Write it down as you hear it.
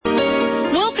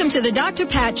to the Dr.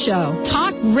 Pat Show.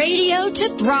 Talk radio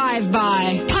to thrive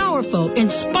by. Powerful,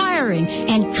 inspiring,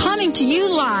 and coming to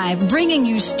you live, bringing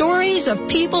you stories of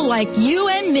people like you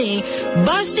and me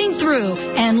busting through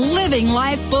and living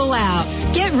life full out.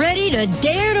 Get ready to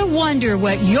dare to wonder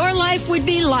what your life would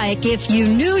be like if you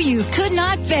knew you could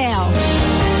not fail.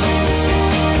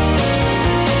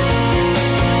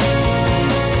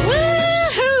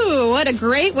 Woohoo! What a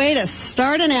great way to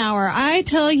start an hour. I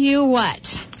tell you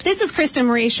what. This is Krista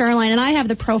Marie Sherline, and I have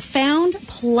the profound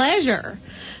pleasure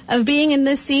of being in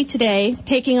this seat today,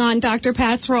 taking on Dr.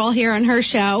 Pat's role here on her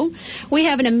show. We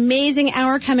have an amazing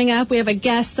hour coming up. We have a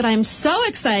guest that I'm so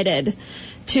excited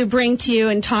to bring to you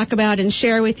and talk about and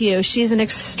share with you. She's an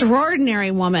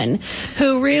extraordinary woman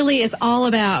who really is all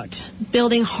about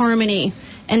building harmony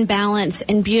and balance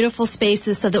and beautiful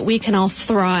spaces so that we can all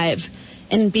thrive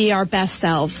and be our best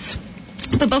selves.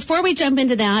 But before we jump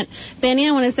into that, Benny,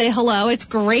 I want to say hello. It's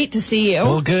great to see you.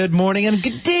 Well, good morning and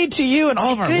good day to you and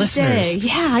all of our listeners. Good day.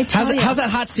 Yeah, I tell you. How's that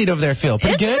hot seat over there feel?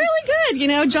 Pretty good? It's really good. You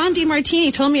know, John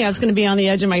DeMartini told me I was going to be on the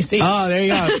edge of my seat. Oh, there you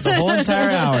go. The whole entire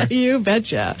hour. You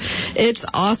betcha. It's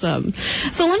awesome.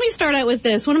 So let me start out with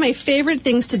this. One of my favorite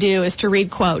things to do is to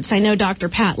read quotes. I know Dr.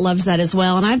 Pat loves that as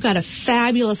well. And I've got a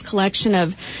fabulous collection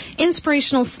of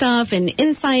inspirational stuff and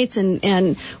insights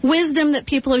and wisdom that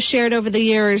people have shared over the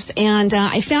years. And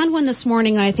I found one this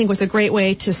morning that I think was a great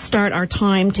way to start our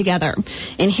time together.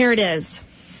 And here it is.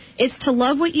 It's to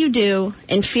love what you do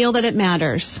and feel that it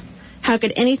matters. How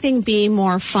could anything be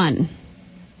more fun?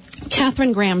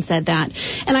 Catherine Graham said that.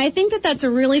 And I think that that's a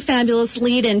really fabulous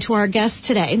lead into our guest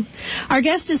today. Our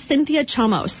guest is Cynthia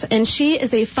Chomos, and she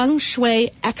is a feng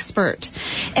shui expert.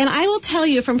 And I will tell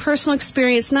you from personal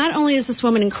experience, not only is this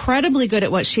woman incredibly good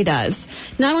at what she does,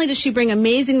 not only does she bring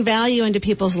amazing value into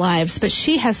people's lives, but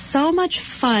she has so much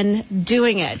fun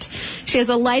doing it. She has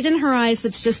a light in her eyes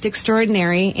that's just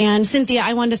extraordinary. And Cynthia,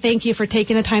 I want to thank you for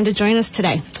taking the time to join us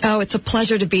today. Oh, it's a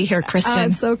pleasure to be here, Kristen. Oh,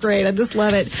 it's so great. I just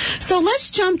love it. So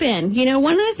let's jump in. You know,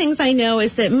 one of the things I know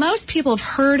is that most people have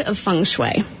heard of feng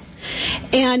shui.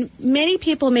 And many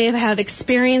people may have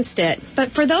experienced it,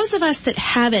 but for those of us that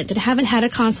haven't had a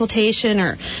consultation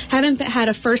or haven't had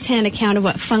a first-hand account of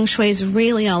what feng shui is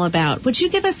really all about, would you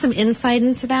give us some insight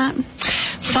into that?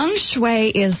 Feng shui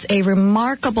is a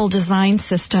remarkable design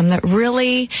system that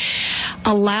really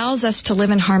allows us to live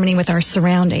in harmony with our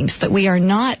surroundings, that we are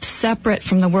not separate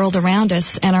from the world around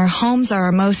us, and our homes are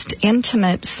our most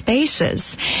intimate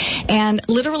spaces. And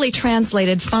literally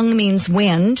translated, feng means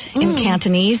wind in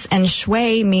Cantonese, and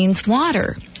shui means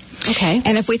water. Okay.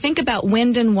 And if we think about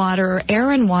wind and water, or air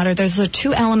and water, those are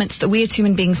two elements that we as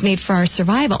human beings need for our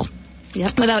survival.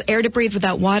 Yep. Without air to breathe,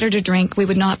 without water to drink, we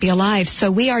would not be alive.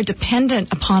 So we are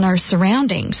dependent upon our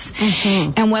surroundings.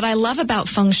 Mm-hmm. And what I love about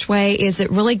feng shui is it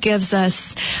really gives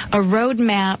us a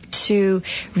roadmap to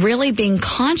really being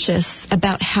conscious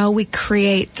about how we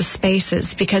create the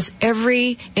spaces, because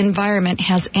every environment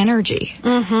has energy.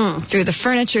 Mm-hmm. Through the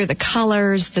furniture, the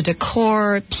colors, the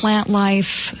decor, plant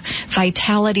life,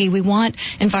 vitality. We want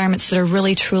environments that are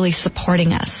really, truly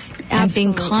supporting us. Absolutely. And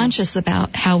being conscious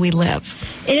about how we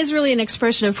live. It is really an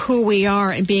expression of who we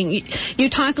are and being. You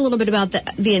talk a little bit about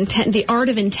the art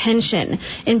of intention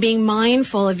and being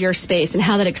mindful of your space and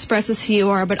how that expresses who you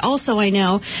are. But also, I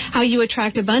know how you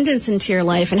attract abundance into your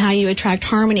life and how you attract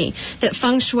harmony. That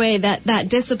feng shui, that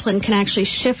discipline can actually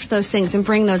shift those things and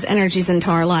bring those energies into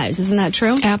our lives. Isn't that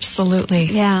true? Absolutely.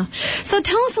 Yeah. So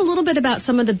tell us a little bit about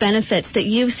some of the benefits that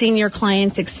you've seen your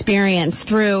clients experience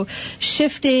through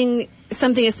shifting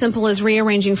something as simple as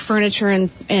rearranging furniture in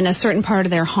a certain part of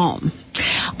their home.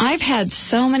 I've had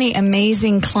so many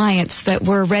amazing clients that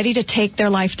were ready to take their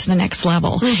life to the next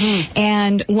level. Mm-hmm.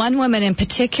 And one woman in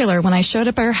particular, when I showed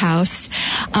up at her house,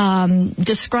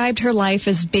 described her life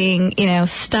as being,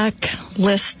 stuck,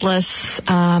 listless,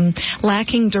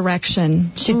 lacking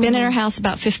direction. She'd been in her house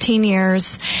about 15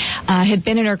 years, had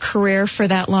been in her career for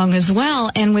that long as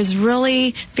well, and was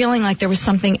really feeling like there was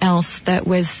something else that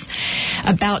was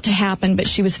about to happen, but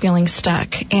she was feeling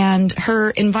stuck. And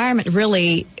her environment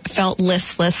really felt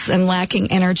listless and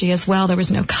lacking energy as well. There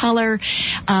was no color.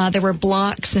 There were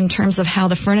blocks in terms of how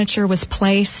the furniture was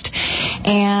placed.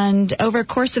 And over a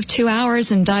course of 2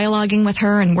 hours and dialoguing with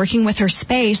her and working with her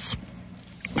space,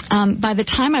 by the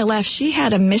time I left, she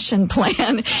had a mission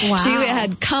plan. Wow. She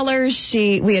had colors.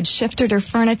 We had shifted her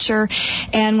furniture.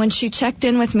 And when she checked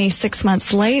in with me 6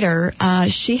 months later,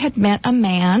 she had met a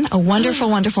man, a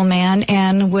wonderful, wonderful man,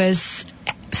 and was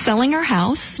selling her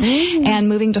house and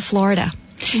moving to Florida.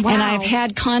 Wow. And I've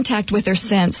had contact with her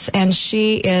since, and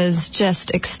she is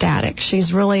just ecstatic.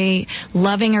 She's really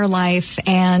loving her life.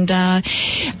 And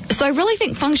so I really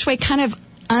think feng shui kind of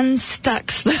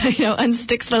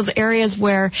unsticks those areas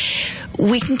where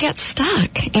we can get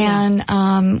stuck and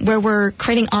where we're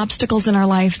creating obstacles in our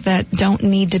life that don't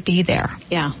need to be there.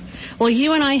 Yeah. Well,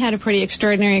 you and I had a pretty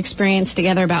extraordinary experience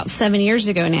together about 7 years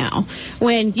ago now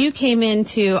when you came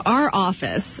into our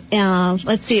office.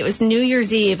 Let's see, it was New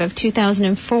Year's Eve of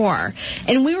 2004.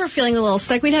 And we were feeling a little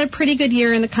stuck. We'd had a pretty good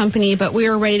year in the company, but we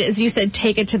were ready to, as you said,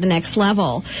 take it to the next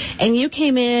level. And you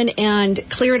came in and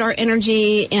cleared our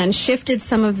energy and shifted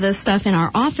some of the stuff in our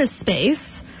office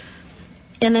space.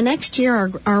 And the next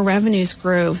year, our revenues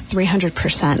grew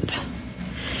 300%.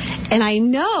 And I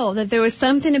know that there was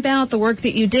something about the work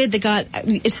that you did that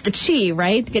it's the chi,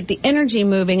 right? Get the energy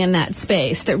moving in that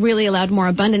space that really allowed more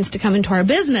abundance to come into our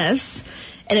business.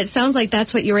 And it sounds like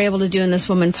that's what you were able to do in this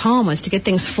woman's home, was to get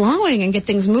things flowing and get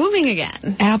things moving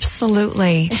again.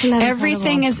 Absolutely.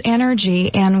 Everything is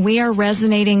energy, and we are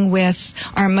resonating with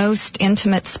our most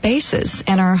intimate spaces.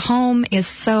 And our home is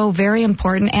so very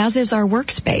important, as is our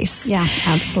workspace. Yeah,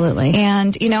 absolutely.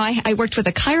 And, I worked with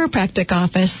a chiropractic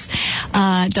office,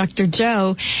 Dr.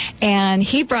 Joe, and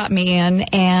he brought me in,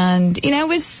 and, it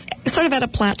was sort of at a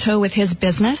plateau with his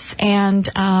business. And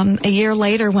a year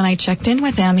later, when I checked in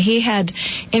with him, he had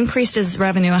increased his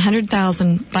revenue by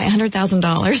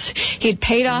 $100,000. He had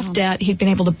paid off debt. He'd been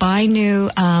able to buy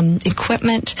new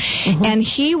equipment, and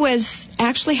he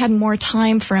actually had more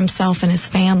time for himself and his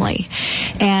family.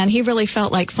 And he really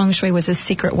felt like feng shui was his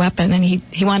secret weapon, and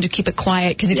he wanted to keep it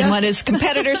quiet because he didn't want his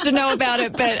competitors to know about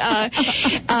it. But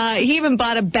he even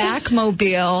bought a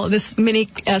Backmobile, this Mini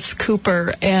S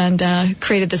Cooper, and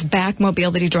created this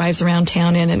Backmobile that he drives around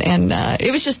town in, and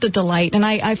it was just a delight. And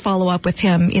I follow up with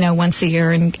him, once a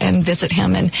year and visit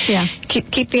him and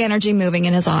keep the energy moving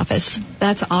in his office.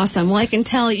 That's awesome. Well, I can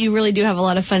tell you really do have a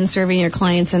lot of fun serving your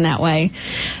clients in that way.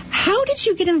 How did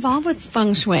you get involved with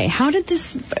feng shui? How did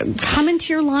this come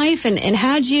into your life, and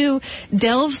how did you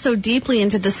delve so deeply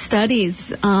into the studies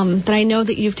that I know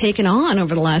that you've taken on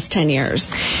over the last 10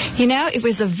 years? It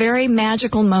was a very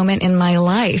magical moment in my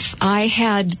life. I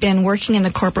had been working in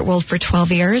the corporate world for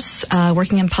 12 years,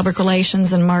 working in public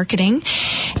relations and marketing,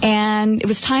 and it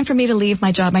was time for me to leave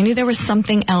my job. I knew there was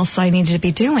something else I needed to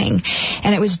be doing,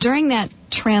 and it was during that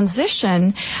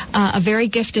transition, a very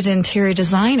gifted interior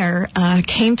designer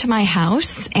came to my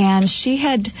house, and she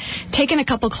had taken a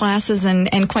couple classes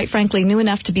and quite frankly knew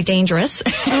enough to be dangerous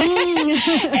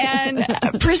and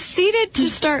proceeded to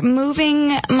start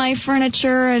moving my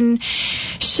furniture and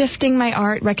shifting my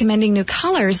art, recommending new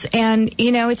colors. And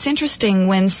it's interesting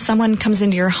when someone comes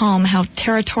into your home how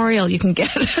territorial you can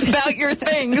get about your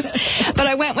things. But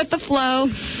I went with the flow,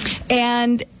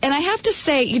 and I have to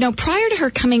say, prior to her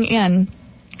coming in,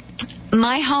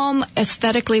 my home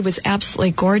aesthetically was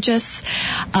absolutely gorgeous.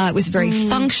 It was very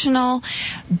functional.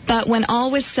 But when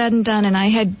all was said and done and I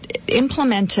had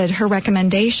implemented her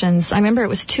recommendations, I remember it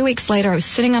was 2 weeks later, I was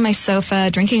sitting on my sofa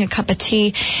drinking a cup of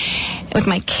tea with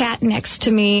my cat next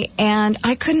to me, and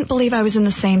I couldn't believe I was in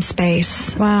the same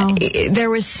space. Wow. There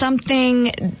was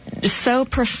something so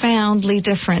profoundly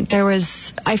different.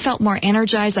 I felt more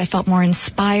energized, I felt more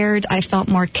inspired, I felt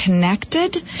more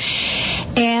connected,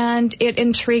 and it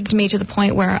intrigued me to the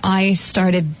point where I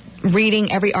started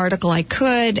reading every article I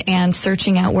could and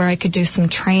searching out where I could do some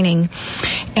training.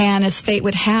 And as fate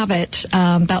would have it,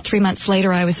 about 3 months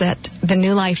later, I was at the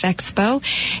New Life Expo,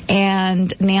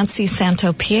 and Nancy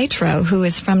Santo Pietro, who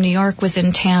is from New York, was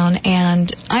in town,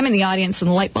 and I'm in the audience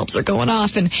and the light bulbs are going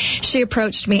off, and she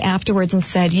approached me afterwards and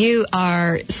said, "You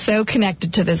are so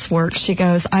connected to this work." She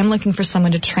goes, "I'm looking for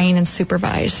someone to train and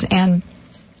supervise." And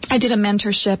I did a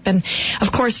mentorship, and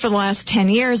of course for the last 10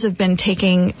 years I've been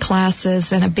taking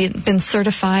classes and have been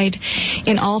certified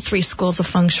in all 3 schools of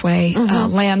feng shui,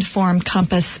 Landform,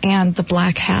 Compass, and the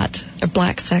Black Hat or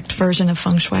Black Sect version of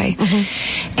feng shui.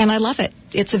 And I love it.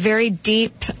 It's a very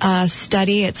deep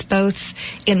study. It's both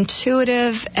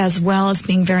intuitive as well as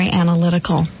being very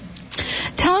analytical.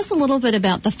 Tell us a little bit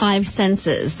about the 5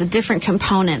 senses, the different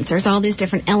components. There's all these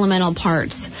different elemental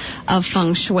parts of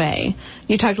feng shui.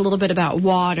 You talked a little bit about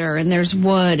water, and there's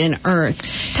wood and earth.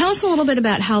 Tell us a little bit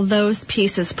about how those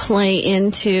pieces play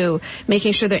into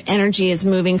making sure the energy is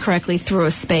moving correctly through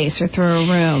a space or through a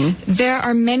room. There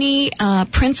are many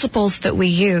principles that we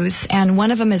use, and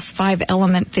one of them is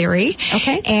 5-element theory.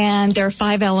 Okay. And there are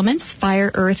 5 elements: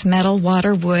 fire, earth, metal,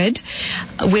 water, wood,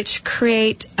 which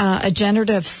create a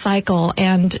generative cycle.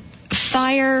 And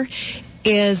fire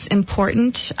is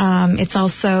important. It's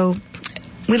also,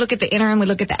 we look at the inner and we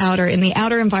look at the outer. In the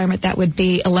outer environment, that would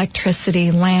be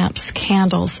electricity, lamps,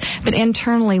 candles. But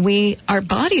internally, our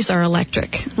bodies are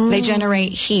electric. They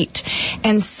generate heat.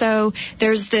 And so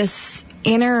there's this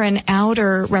inner and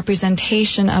outer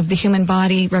representation of the human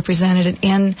body represented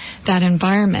in that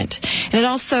environment. And it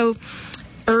also,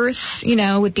 earth,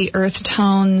 would be earth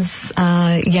tones,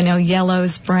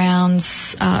 yellows,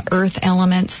 browns, earth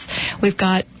elements. We've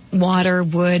got water,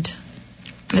 wood,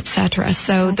 etc.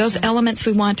 So those elements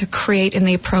we want to create in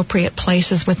the appropriate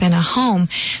places within a home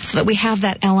so that we have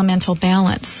that elemental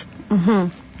balance.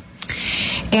 Mm-hmm.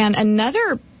 And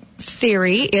another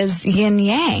theory is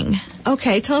yin-yang.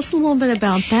 Okay, tell us a little bit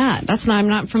about that. I'm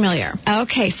not familiar.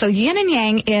 Okay, so yin and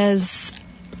yang is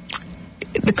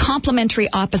the complementary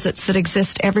opposites that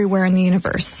exist everywhere in the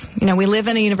universe. We live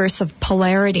in a universe of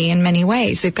polarity in many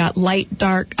ways. We've got light,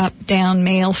 dark, up, down,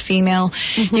 male, female.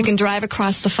 Mm-hmm. You can drive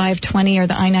across the 520 or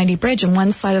the I-90 bridge, and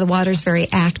one side of the water is very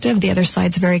active, the other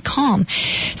side's very calm.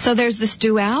 So there's this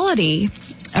duality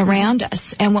around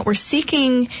us, and what we're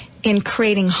seeking in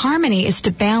creating harmony is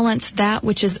to balance that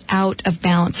which is out of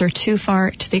balance or too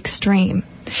far to the extreme.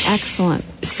 Excellent.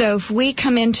 So if we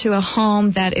come into a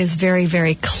home that is very,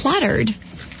 very cluttered,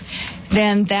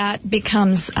 then that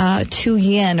becomes too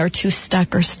yin or too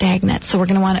stuck or stagnant. So we're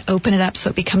going to want to open it up so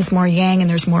it becomes more yang and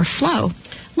there's more flow.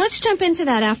 Let's jump into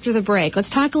that after the break. Let's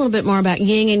talk a little bit more about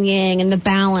yin and yang and the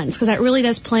balance, because that really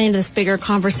does play into this bigger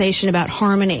conversation about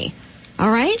harmony. All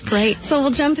right? Great. So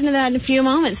we'll jump into that in a few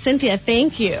moments. Cynthia,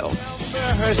 thank you.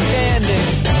 Her standing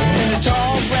in the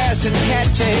tall grass and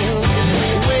cattails,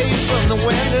 away from the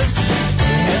windows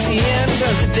at the end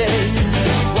of the day.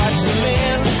 Watch the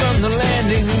man from the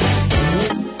landing.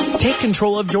 Take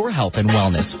control of your health and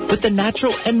wellness with the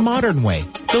natural and modern way.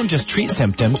 Don't just treat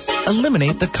symptoms,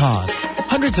 eliminate the cause.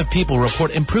 Hundreds of people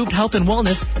report improved health and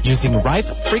wellness using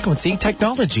Rife frequency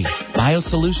technology.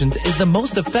 BioSolutions is the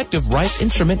most effective Rife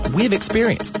instrument we've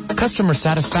experienced. Customer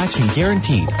satisfaction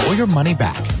guaranteed or your money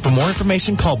back. For more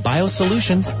information, call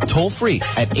BioSolutions toll-free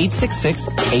at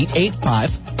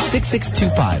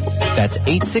 866-885-6625. That's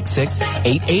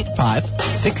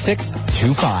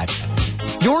 866-885-6625.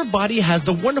 Your body has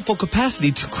the wonderful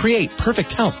capacity to create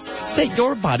perfect health. Set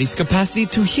your body's capacity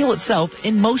to heal itself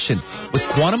in motion with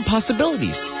quantum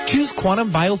possibilities. Choose quantum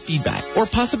biofeedback or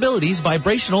possibilities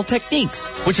vibrational techniques,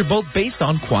 which are both based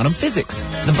on quantum physics.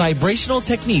 The vibrational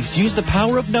techniques use the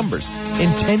power of numbers,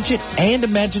 intention, and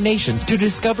imagination to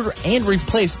discover and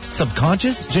replace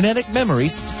subconscious genetic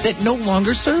memories that no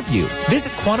longer serve you.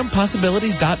 Visit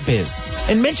quantumpossibilities.biz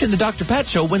and mention the Dr. Pat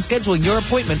Show when scheduling your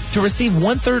appointment to receive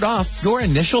 1/3 off your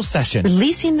initial session.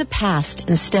 Releasing the past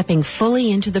and stepping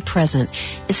fully into the present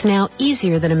is now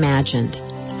easier than imagined.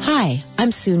 Hi,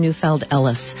 I'm Sue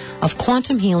Neufeld-Ellis of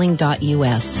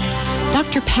QuantumHealing.us.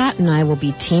 Dr. Pat and I will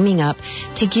be teaming up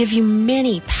to give you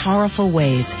many powerful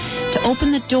ways to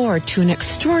open the door to an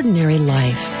extraordinary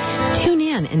life. Tune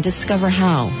in and discover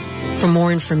how. For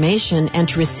more information and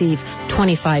to receive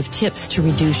 25 tips to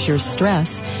reduce your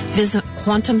stress, visit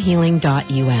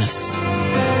QuantumHealing.us.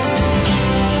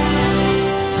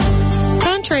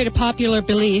 Contrary to popular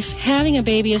belief, having a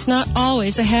baby is not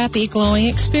always a happy, glowing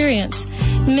experience.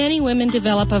 Many women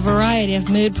develop a variety of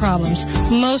mood problems,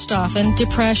 most often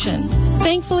depression.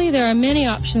 Thankfully, there are many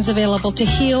options available to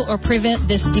heal or prevent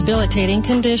this debilitating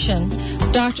condition.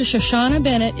 Dr. Shoshana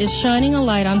Bennett is shining a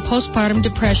light on postpartum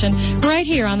depression right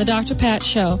here on the Dr. Pat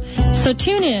Show. So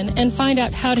tune in and find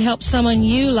out how to help someone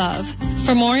you love.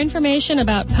 For more information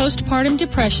about postpartum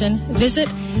depression, visit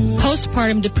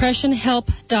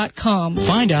postpartumdepressionhelp.com.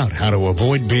 Find out how to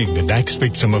avoid being the next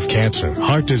victim of cancer,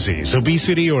 heart disease,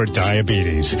 obesity, or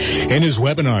diabetes. In his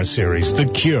webinar series, The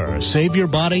Cure, Save Your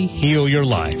Body, Heal Your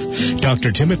Life,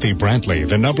 Dr. Timothy Brantley,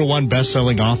 the #1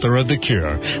 best-selling author of The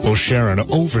Cure, will share an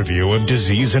overview of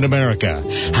disease in America,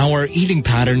 how our eating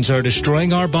patterns are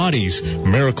destroying our bodies,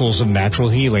 miracles of natural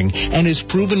healing, and his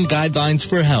proven guidelines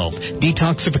for health,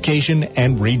 detoxification,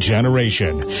 and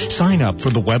regeneration. Sign up for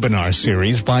the webinar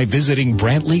series by visiting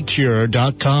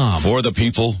BrantleyCure.com. For the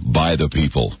people, by the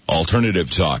people. Alternative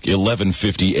Talk,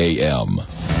 1150 AM.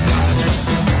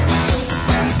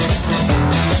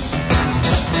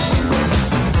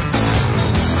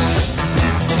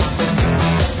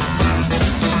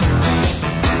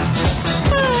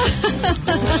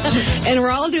 And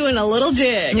we're all doing a little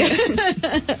jig.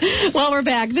 Well, we're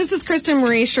back. This is Kristen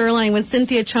Marie Sherline with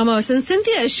Cynthia Chomos. And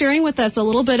Cynthia is sharing with us a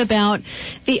little bit about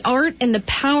the art and the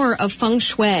power of feng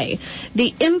shui,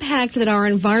 the impact that our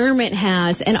environment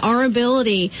has, and our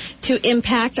ability to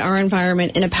impact our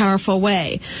environment in a powerful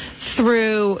way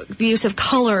through the use of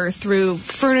color, through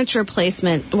furniture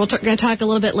placement. We're going to talk a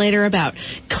little bit later about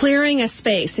clearing a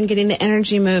space and getting the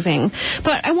energy moving.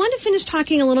 But I want to finish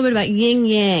talking a little bit about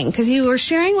yin-yang, because you were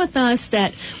sharing with us this,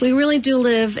 that we really do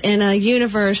live in a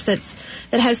universe that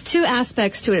has two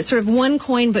aspects to it. It's sort of one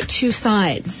coin but two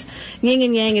sides. Yin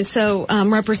and yang is so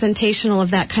representational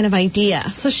of that kind of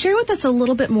idea. So share with us a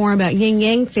little bit more about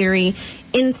yin-yang theory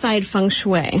inside feng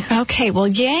shui. Okay, well,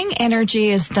 yang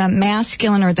energy is the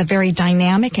masculine or the very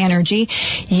dynamic energy.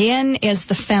 Yin is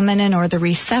the feminine or the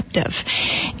receptive.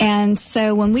 And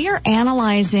so when we are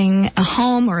analyzing a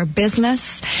home or a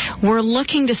business, we're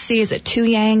looking to see, is it too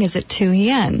yang, is it too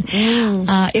yin?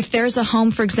 If there's a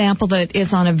home, for example, that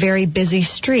is on a very busy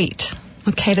street,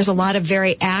 okay, there's a lot of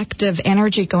very active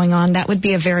energy going on. That would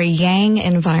be a very yang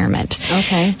environment.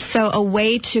 Okay. So a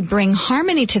way to bring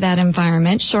harmony to that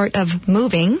environment, short of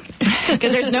moving,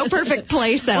 because there's no perfect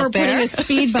place out or there. Or putting a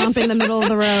speed bump in the middle of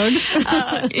the road.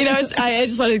 I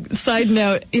just want to side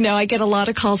note, I get a lot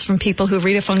of calls from people who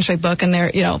read a feng shui book and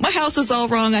they're, my house is all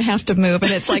wrong, I have to move.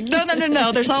 And it's like,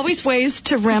 no. There's always ways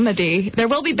to remedy. There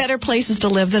will be better places to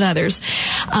live than others.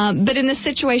 But in this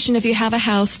situation, if you have a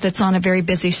house that's on a very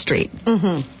busy street,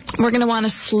 we're going to want to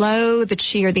slow the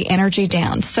chi or the energy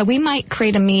down. So we might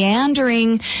create a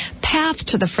meandering path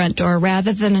to the front door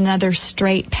rather than another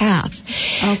straight path.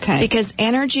 Okay. Because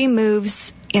energy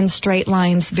moves in straight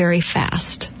lines very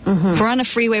fast. If we're on a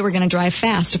freeway, we're going to drive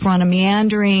fast. If we're on a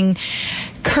meandering,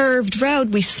 curved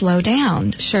road, we slow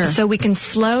down. Sure. So we can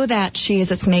slow that chi as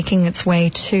it's making its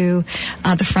way to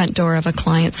the front door of a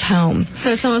client's home. So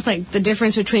it's almost like the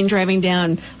difference between driving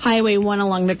down Highway 1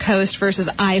 along the coast versus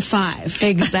I-5.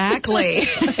 Exactly.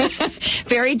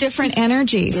 Very different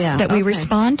energies that we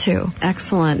respond to.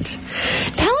 Excellent.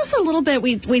 Tell us a little bit,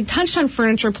 we touched on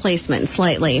furniture placement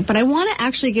slightly, but I want to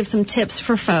actually give some tips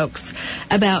for folks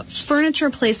about furniture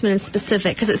placement in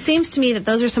specific, because it seems to me that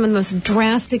those are some of the most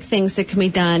drastic things that can be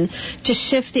done to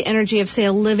shift the energy of, say,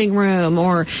 a living room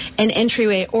or an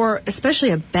entryway or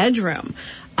especially a bedroom.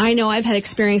 I know I've had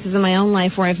experiences in my own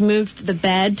life where I've moved the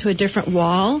bed to a different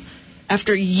wall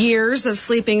after years of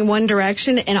sleeping in one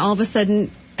direction, and all of a sudden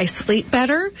I sleep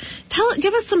better.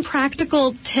 Give us some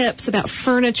practical tips about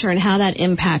furniture and how that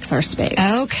impacts our space.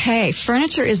 Okay.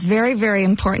 Furniture is very, very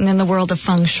important in the world of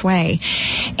feng shui.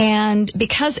 And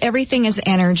because everything is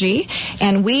energy,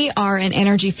 and we are an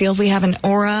energy field, we have an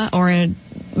aura or a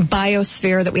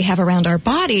biosphere that we have around our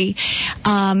body,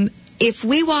 if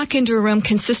we walk into a room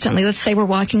consistently, let's say we're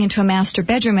walking into a master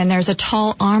bedroom and there's a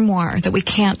tall armoire that we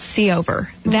can't see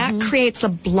over, that creates a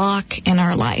block in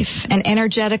our life. And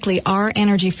energetically, our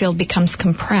energy field becomes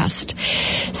compressed.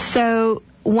 So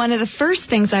one of the first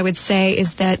things I would say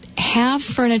is that have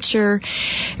furniture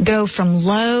go from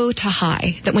low to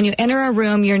high. That when you enter a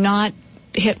room, you're not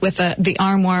hit with the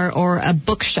armoire or a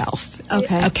bookshelf.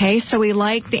 Okay. So we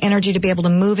like the energy to be able to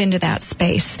move into that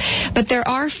space. But there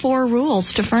are 4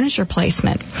 rules to furniture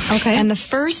placement. Okay. And the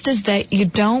first is that you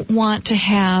don't want to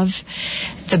have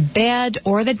the bed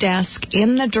or the desk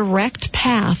in the direct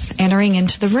path entering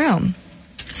into the room.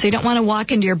 So you don't want to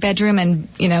walk into your bedroom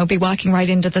and, be walking right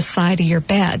into the side of your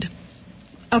bed.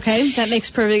 Okay, that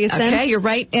makes perfect sense. Okay, you're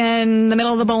right in the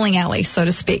middle of the bowling alley, so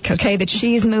to speak. Okay, the chi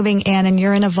is moving in and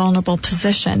you're in a vulnerable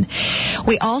position.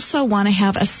 We also want to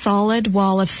have a solid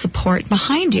wall of support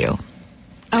behind you.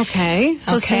 Okay,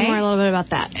 so say more a little bit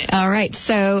about that. All right,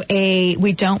 so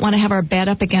we don't want to have our bed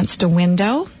up against a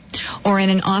window. Or in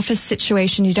an office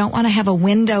situation, you don't want to have a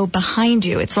window behind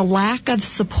you. It's a lack of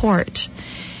support.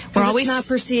 We're always not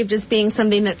perceived as being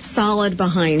something that's solid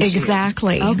behind you.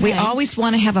 Exactly. Okay. We always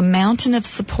want to have a mountain of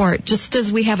support. Just as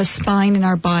we have a spine in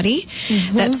our body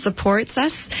that supports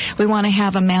us, we want to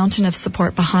have a mountain of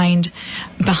support behind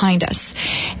us.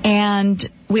 And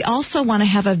we also want to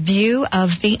have a view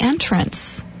of the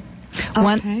entrance.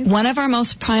 Okay. One of our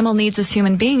most primal needs as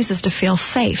human beings is to feel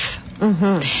safe.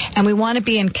 And we want to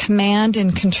be in command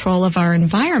and control of our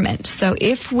environment. So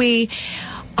if we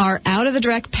are out of the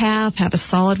direct path, have a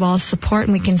solid wall of support,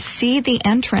 and we can see the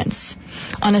entrance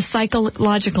on a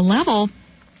psychological level,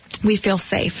 we feel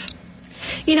safe.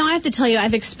 I have to tell you,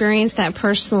 I've experienced that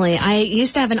personally. I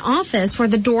used to have an office where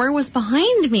the door was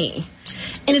behind me.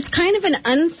 And it's kind of an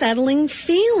unsettling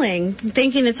feeling,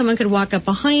 thinking that someone could walk up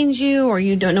behind you or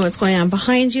you don't know what's going on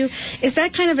behind you. Is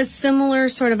that kind of a similar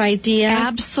sort of idea?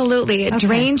 Absolutely. It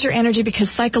drains your energy because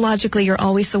psychologically you're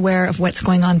always aware of what's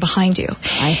going on behind you.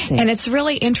 I see. And it's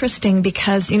really interesting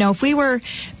because, if we were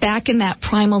back in that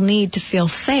primal need to feel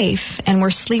safe and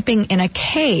we're sleeping in a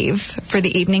cave for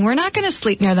the evening, we're not going to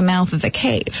sleep near the mouth of the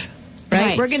cave.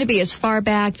 right? We're going to be as far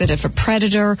back that if a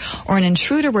predator or an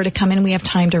intruder were to come in, we have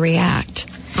time to react.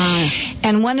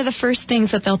 And one of the first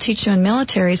things that they'll teach you in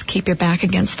military is keep your back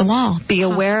against the wall. Be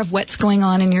aware of what's going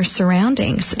on in your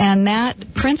surroundings. And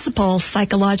that principle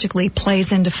psychologically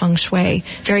plays into feng shui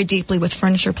very deeply with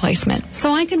furniture placement.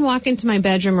 So I can walk into my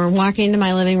bedroom or walk into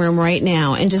my living room right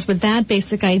now and just with that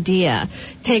basic idea,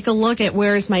 take a look at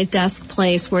where's my desk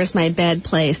placed, where's my bed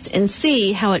placed, and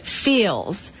see how it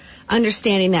feels.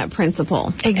 Understanding that principle.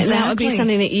 Exactly. And that would be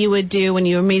something that you would do when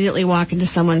you immediately walk into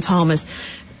someone's home is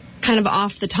kind of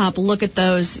off the top, look at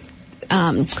those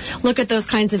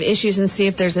kinds of issues and see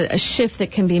if there's a shift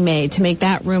that can be made to make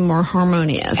that room more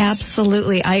harmonious.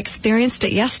 Absolutely. I experienced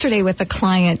it yesterday with a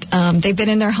client. They've been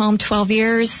in their home 12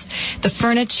 years. The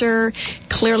furniture,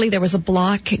 clearly there was a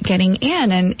block getting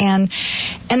in, and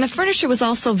the furniture was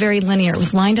also very linear. It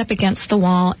was lined up against the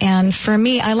wall, and for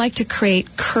me, I like to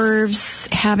create curves,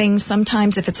 having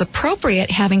sometimes, if it's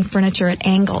appropriate, having furniture at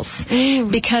angles,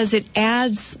 because it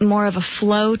adds more of a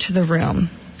flow to the room.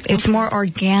 It's more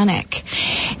organic.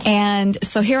 And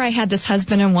so here I had this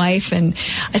husband and wife, and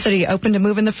I said, are you open to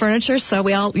moving the furniture? So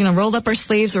we all, rolled up our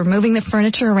sleeves, we're moving the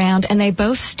furniture around, and they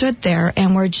both stood there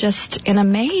and were just in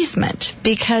amazement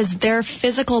because their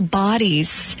physical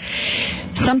bodies,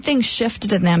 something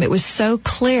shifted in them. It was so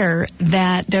clear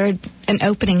that an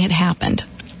opening had happened.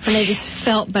 And they just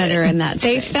felt better in that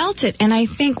space. They felt it. And I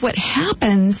think what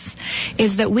happens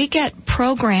is that we get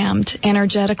programmed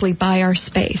energetically by our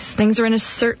space. Things are in a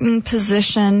certain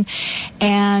position,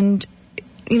 and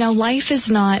life is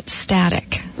not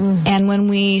static. And when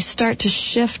we start to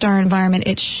shift our environment,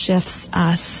 it shifts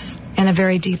us in a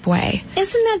very deep way.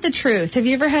 Isn't that the truth? Have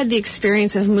you ever had the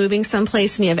experience of moving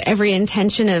someplace and you have every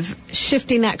intention of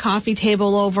shifting that coffee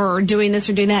table over or doing this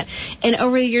or doing that, and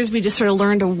over the years we just sort of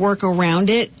learn to work around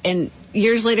it, and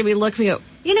years later we look and we go,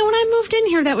 when I moved in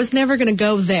here, that was never going to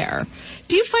go there.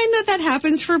 Do you find that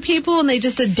happens for people and they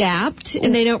just adapt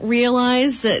and they don't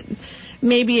realize that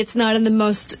maybe it's not in the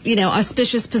most,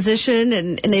 auspicious position,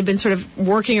 and they've been sort of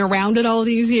working around it all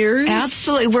these years?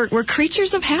 Absolutely. We're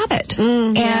creatures of habit.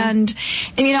 And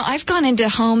I've gone into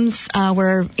homes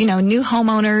where, new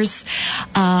homeowners,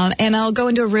 and I'll go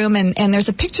into a room and there's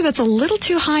a picture that's a little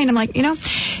too high, and I'm like,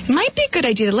 it might be a good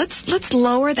idea. Let's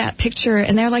lower that picture.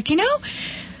 And they're like,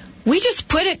 we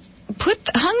just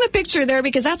hung the picture there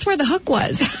because that's where the hook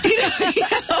was.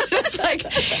 It's like,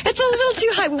 it's a little too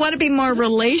high. We want to be more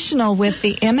relational with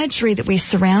the imagery that we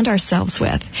surround ourselves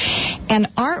with.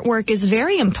 And artwork is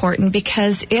very important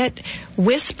because it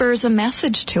whispers a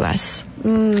message to us.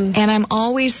 And I'm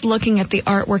always looking at the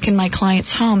artwork in my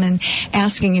client's home and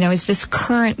asking, is this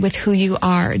current with who you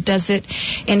are? Does it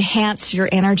enhance your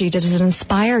energy? Does it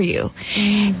inspire you?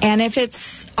 And if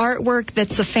it's artwork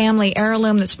that's a family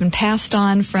heirloom that's been passed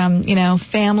on from,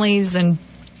 families, and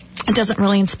it doesn't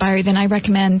really inspire you, then I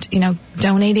recommend,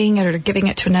 donating it or giving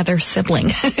it to another sibling,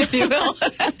 if you will.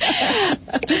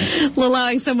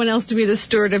 Allowing someone else to be the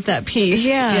steward of that piece.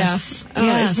 Yes. Yeah.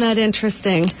 Yes. Isn't that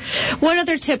interesting? What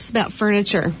other tips about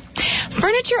furniture?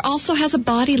 Furniture also has a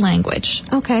body language.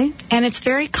 Okay. And it's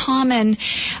very common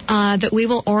that we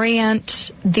will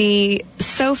orient the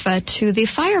sofa to the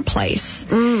fireplace.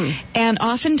 And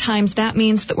oftentimes that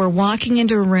means that we're walking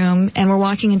into a room and we're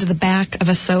walking into the back of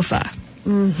a sofa.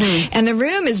 And the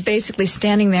room is basically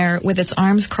standing there with its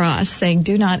arms crossed saying,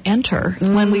 do not enter,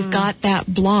 when we've got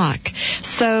that block.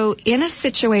 So in a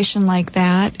situation like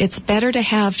that, it's better to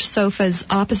have sofas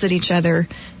opposite each other,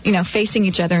 facing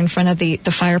each other in front of the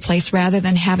fireplace, rather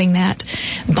than having that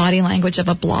body language of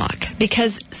a block.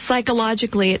 Because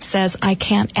psychologically it says, I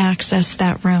can't access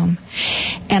that room.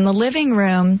 And the living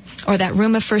room, or that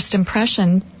room of first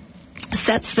impression,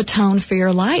 sets the tone for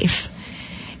your life.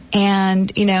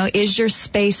 And, is your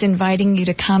space inviting you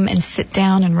to come and sit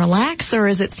down and relax, or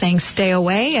is it saying stay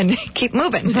away and keep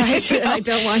moving? Right. I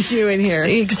don't want you in here.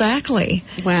 Exactly.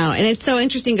 Wow. And it's so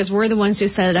interesting because we're the ones who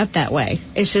set it up that way.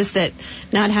 It's just that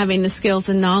not having the skills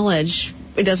and knowledge,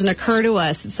 it doesn't occur to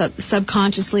us.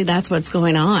 Subconsciously, that's what's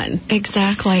going on.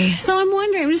 Exactly. So I'm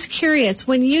wondering, I'm just curious,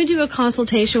 when you do a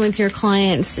consultation with your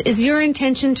clients, is your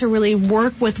intention to really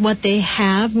work with what they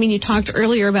have? I mean, you talked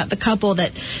earlier about the couple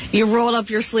that you rolled up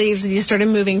your sleeves and you started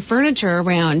moving furniture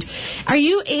around. Are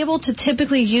you able to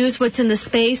typically use what's in the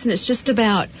space, and it's just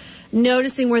about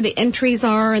noticing where the entries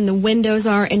are and the windows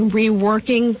are and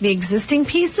reworking the existing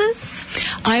pieces?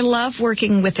 I love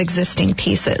working with existing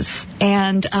pieces,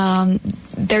 and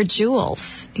they're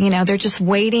jewels. They're just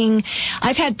waiting.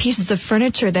 I've had pieces of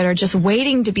furniture that are just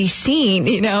waiting to be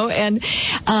seen, and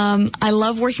I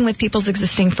love working with people's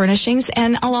existing furnishings.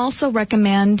 And I'll also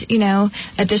recommend,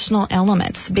 additional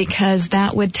elements, because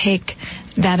that would take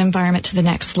that environment to the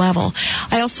next level.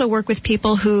 I also work with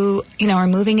people who, are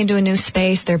moving into a new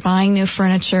space, they're buying new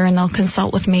furniture, and they'll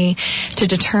consult with me to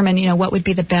determine, what would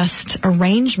be the best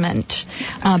arrangement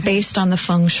based on the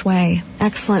feng shui.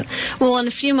 Excellent. Well, in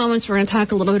a few moments, we're going to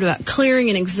talk a little bit about clearing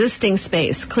an existing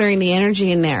space, clearing the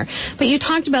energy in there. But you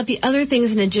talked about the other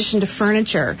things in addition to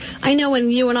furniture. I know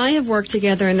when you and I have worked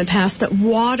together in the past that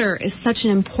water is such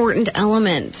an important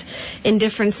element in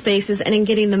different spaces and in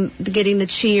getting the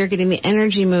chi or getting the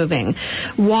energy moving.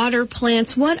 Water,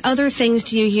 plants, what other things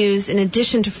do you use in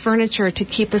addition to furniture to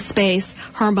keep a space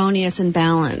harmonious and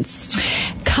balanced?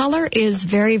 Color is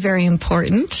very, very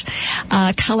important.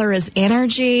 Color is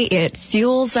energy. It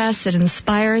fuels us. It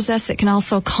inspires us. It can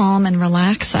also calm and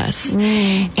relax us.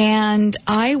 And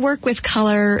I work with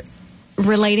color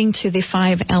relating to the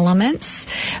 5 elements,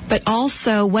 but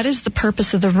also what is the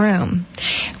purpose of the room?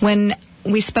 When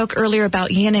we spoke earlier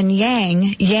about yin and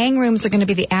yang rooms are going to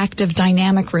be the active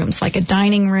dynamic rooms, like a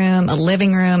dining room, a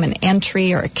living room, an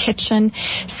entry, or a kitchen.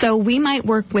 So we might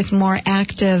work with more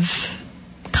active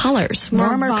colors,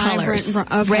 warmer colors,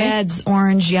 reds,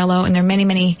 orange, yellow, and there are many,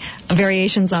 many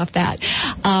variations of that.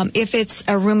 If it's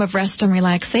a room of rest and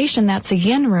relaxation, that's a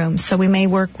yin room. So we may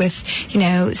work with,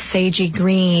 sagey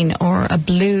green or a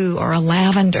blue or a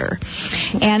lavender.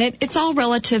 And it's all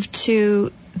relative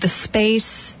to the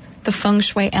space, the feng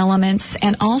shui elements,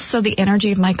 and also the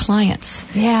energy of my clients.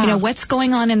 Yeah. What's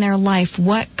going on in their life?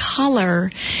 What color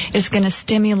is going to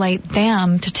stimulate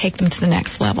them to take them to the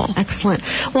next level? Excellent.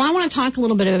 Well, I want to talk a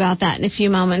little bit about that in a few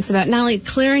moments, about not only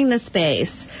clearing the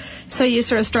space, so you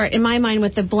sort of start, in my mind,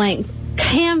 with the blank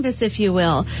canvas, if you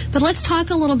will. But let's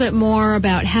talk a little bit more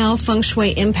about how feng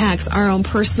shui impacts our own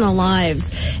personal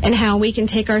lives and how we can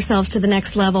take ourselves to the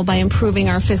next level by improving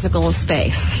our physical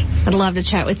space. I'd love to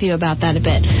chat with you about that a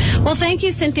bit. Well, thank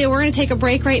you, Cynthia. We're going to take a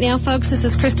break right now, folks. This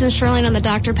is Kristen Sherling on the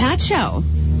Dr. Pat Show.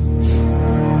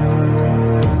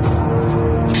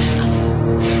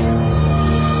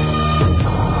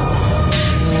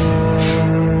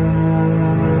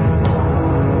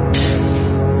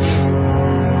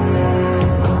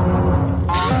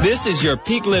 This is your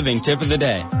peak living tip of the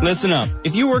day. Listen up.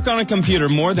 If you work on a computer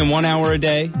more than 1 hour a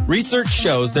day, research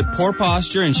shows that poor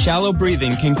posture and shallow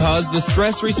breathing can cause the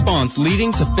stress response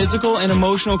leading to physical and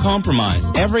emotional compromise.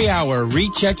 Every hour,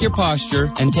 recheck your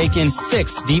posture and take in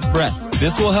 6 deep breaths.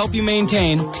 This will help you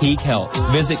maintain peak health.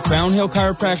 Visit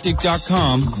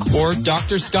CrownHillChiropractic.com or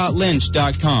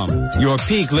DrScottLynch.com. Your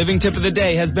peak living tip of the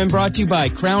day has been brought to you by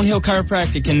Crown Hill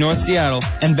Chiropractic in North Seattle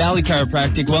and Valley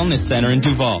Chiropractic Wellness Center in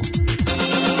Duval.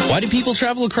 Why do people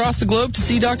travel across the globe to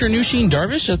see Dr. Nusheen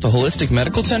Darvish at the Holistic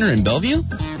Medical Center in Bellevue?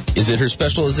 Is it her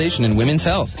specialization in women's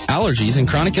health, allergies, and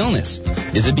chronic illness?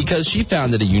 Is it because she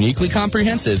founded a uniquely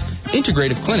comprehensive,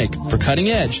 integrative clinic for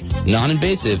cutting-edge,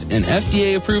 non-invasive, and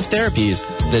FDA-approved therapies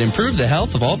that improve the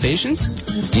health of all patients?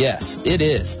 Yes, it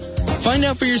is. Find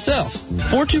out for yourself.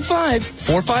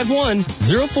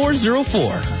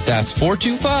 425-451-0404. That's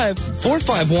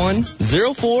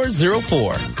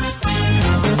 425-451-0404.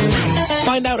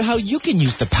 Find out how you can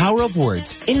use the power of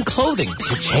words in clothing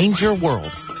to change your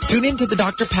world. Tune in to the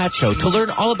Dr. Pat Show to learn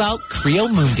all about Creo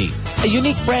Mundi, a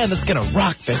unique brand that's going to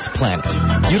rock this planet.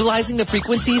 Utilizing the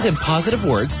frequencies and positive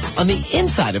words on the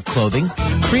inside of clothing,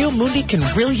 Creo Mundi can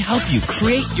really help you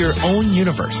create your own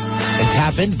universe and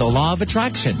tap into the law of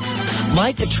attraction.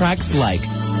 Like attracts like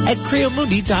at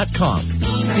CreoMundi.com.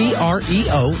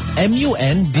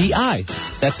 CreoMundi.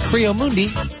 That's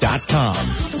CreoMundi.com.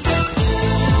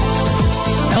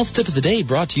 Health tip of the day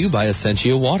brought to you by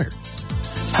Essentia Water.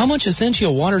 How much Essentia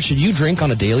Water should you drink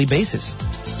on a daily basis?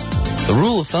 The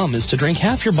rule of thumb is to drink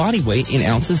half your body weight in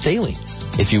ounces daily.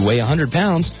 If you weigh 100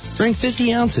 pounds, drink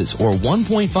 50 ounces or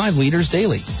 1.5 liters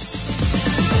daily.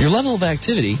 Your level of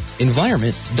activity,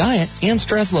 environment, diet, and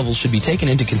stress levels should be taken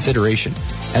into consideration,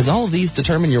 as all of these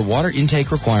determine your water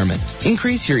intake requirement.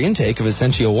 Increase your intake of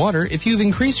Essentia Water if you've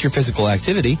increased your physical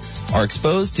activity, are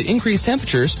exposed to increased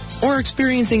temperatures, or are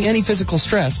experiencing any physical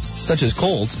stress, such as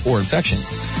colds or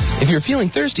infections. If you're feeling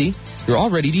thirsty, you're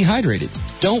already dehydrated.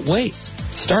 Don't wait.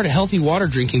 Start a healthy water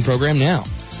drinking program now.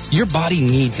 Your body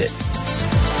needs it.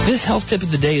 This health tip of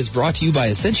the day is brought to you by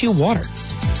Essentia Water,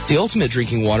 the ultimate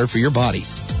drinking water for your body.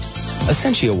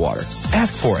 Essentia Water.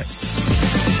 Ask for it.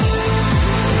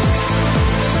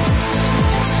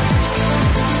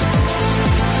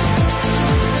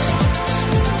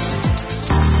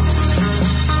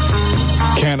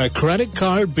 Can a credit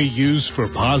card be used for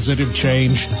positive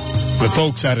change? The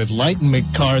folks at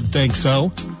Enlightenment Card think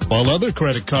so. While other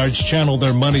credit cards channel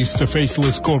their monies to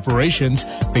faceless corporations,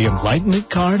 the Enlightenment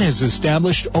Card has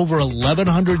established over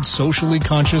 1,100 socially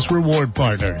conscious reward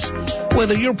partners.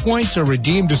 Whether your points are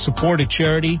redeemed to support a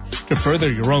charity, to further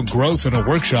your own growth in a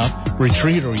workshop,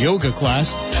 retreat, or yoga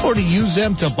class, or to use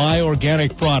them to buy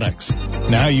organic products,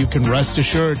 now you can rest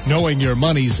assured knowing your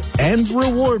monies and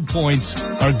reward points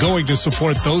are going to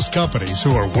support those companies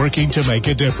who are working to make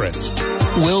a difference.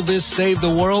 Will this save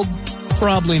the world?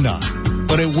 Probably not.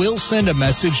 But it will send a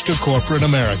message to corporate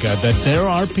America that there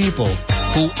are people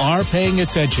who are paying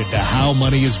attention to how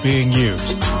money is being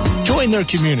used. Join their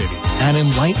community at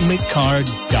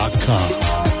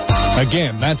EnlightenmentCard.com.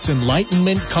 Again, that's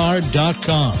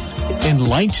EnlightenmentCard.com.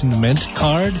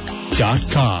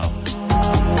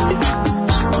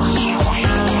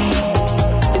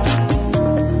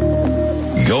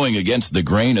 EnlightenmentCard.com. Going against the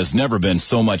grain has never been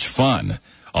so much fun.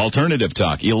 Alternative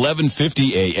Talk,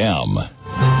 1150 a.m.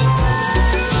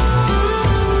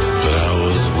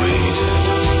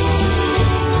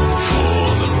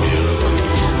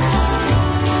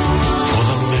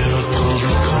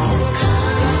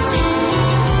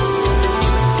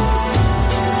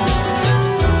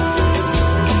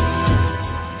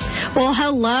 Well,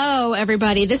 hello,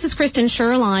 everybody. This is Kristen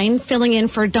Sherline filling in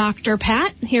for Dr.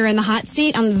 Pat here in the hot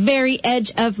seat on the very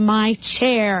edge of my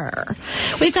chair.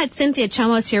 We've got Cynthia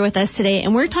Chamos here with us today,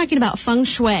 and we're talking about feng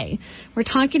shui. We're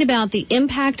talking about the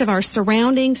impact of our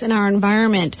surroundings and our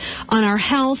environment on our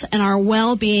health and our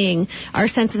well-being, our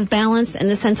sense of balance and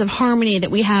the sense of harmony that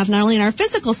we have not only in our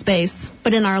physical space,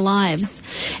 but in our lives.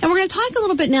 And we're going to talk a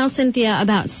little bit now, Cynthia,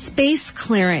 about space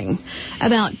clearing,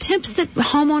 about tips that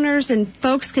homeowners and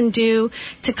folks can do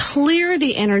to clear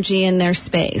the energy in their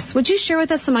space. Would you share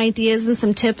with us some ideas and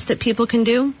some tips that people can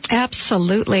do?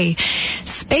 Absolutely.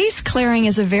 Space clearing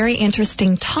is a very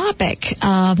interesting topic.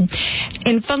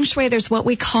 In feng shui, there's what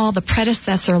we call the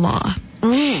predecessor law.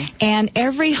 And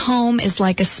every home is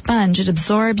like a sponge. It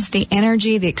absorbs the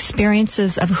energy, the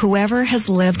experiences of whoever has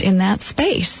lived in that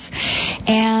space.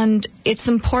 And it's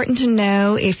important to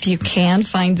know, if you can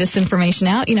find this information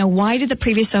out, why did the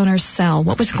previous owners sell?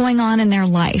 What was going on in their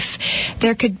life?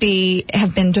 There could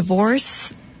have been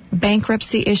divorce,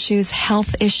 bankruptcy issues,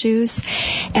 health issues.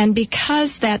 And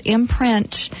because that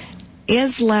imprint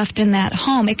is left in that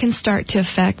home, it can start to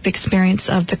affect the experience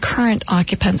of the current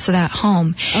occupants of that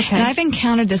home. Okay. And I've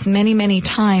encountered this many, many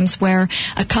times where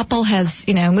a couple has,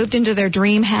 moved into their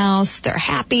dream house. They're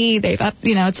happy.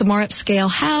 It's a more upscale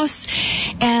house,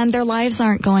 and their lives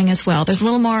aren't going as well. There's a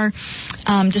little more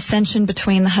dissension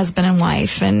between the husband and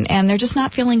wife, and they're just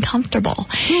not feeling comfortable.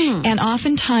 And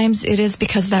oftentimes it is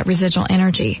because of that residual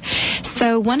energy.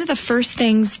 So one of the first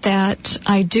things that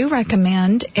I do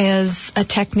recommend is a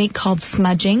technique called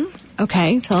smudging.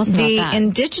 Okay, tell us about that. The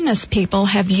indigenous people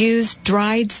have used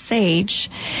dried sage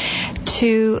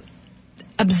to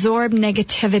absorb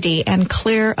negativity and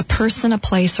clear a person, a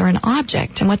place, or an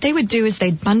object. And what they would do is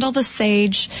they'd bundle the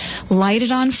sage, light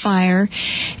it on fire,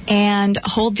 and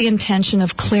hold the intention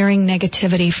of clearing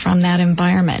negativity from that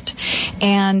environment.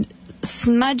 And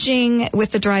smudging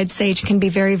with the dried sage can be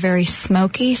very, very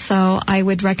smoky, so I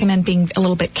would recommend being a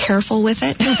little bit careful with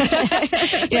it.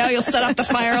 You'll set off the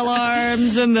fire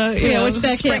alarms and the which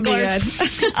that sprinklers. Can't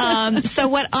be good. So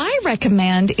what I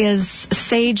recommend is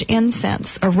sage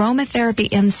incense, aromatherapy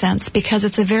incense, because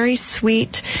it's a very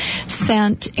sweet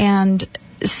scent, and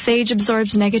sage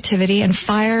absorbs negativity and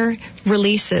fire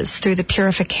releases through the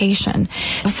purification.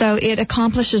 So it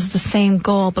accomplishes the same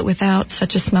goal, but without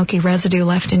such a smoky residue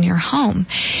left in your home.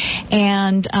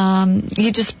 And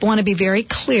you just want to be very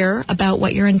clear about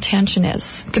what your intention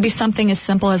is. It could be something as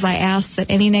simple as, I ask that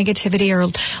any negativity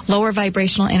or lower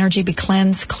vibrational energy be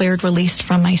cleansed, cleared, released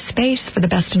from my space for the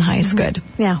best and highest good.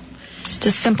 Yeah. It's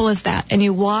just simple as that. And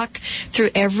you walk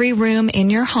through every room in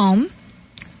your home.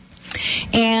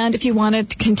 And if you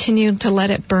wanted to continue to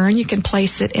let it burn, you can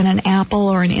place it in an apple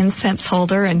or an incense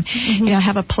holder and,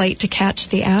 have a plate to catch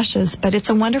the ashes. But it's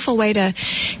a wonderful way to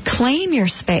claim your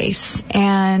space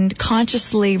and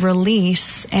consciously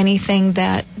release anything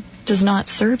that does not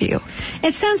serve you.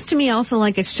 It sounds to me also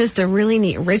like it's just a really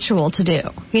neat ritual to do.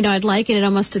 I'd liken it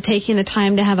almost to taking the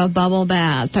time to have a bubble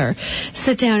bath or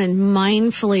sit down and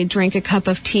mindfully drink a cup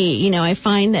of tea. I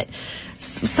find that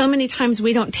so many times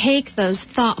we don't take those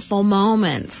thoughtful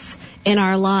moments in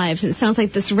our lives. It sounds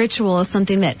like this ritual is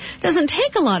something that doesn't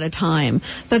take a lot of time,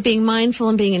 but being mindful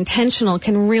and being intentional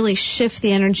can really shift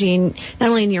the energy not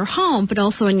only in your home, but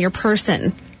also in your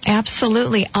person.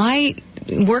 Absolutely. I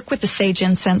work with the sage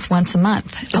incense once a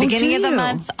month. At the beginning of the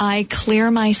month, I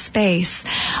clear my space.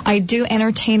 I do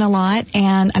entertain a lot,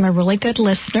 and I'm a really good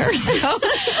listener, so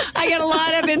I get a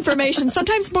lot of information,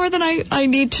 sometimes more than I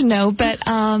need to know, but,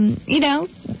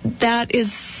 that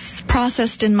is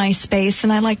processed in my space,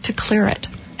 and I like to clear it.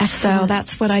 So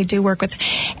that's what I do work with.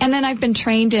 And then I've been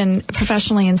trained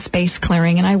professionally in space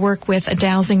clearing, and I work with a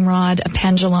dowsing rod, a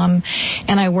pendulum,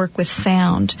 and I work with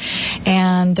sound,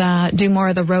 and do more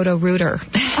of the roto-rooter.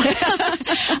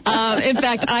 In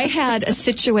fact, I had a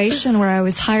situation where I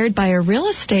was hired by a real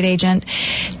estate agent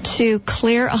to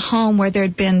clear a home where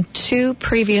there'd been 2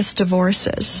 previous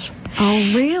divorces.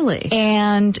 Oh, really?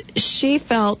 And she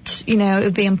felt, it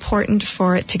would be important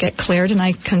for it to get cleared, and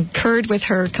I concurred with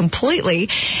her completely.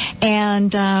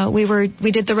 And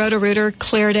we did the roto-rooter,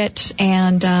 cleared it,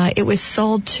 and it was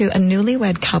sold to a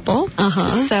newlywed couple.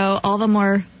 So all the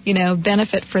more,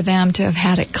 benefit for them to have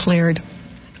had it cleared.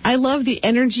 I love the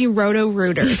energy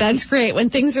roto-rooter. That's great.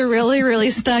 When things are really, really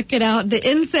stuck, get out the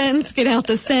incense, get out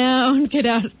the sound, get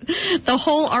out the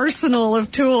whole arsenal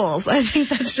of tools. I think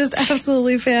that's just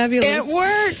absolutely fabulous. It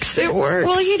works. It works.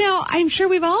 Well, I'm sure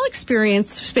we've all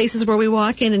experienced spaces where we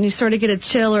walk in and you sort of get a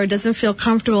chill or it doesn't feel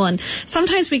comfortable, and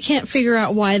sometimes we can't figure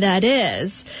out why that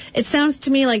is. It sounds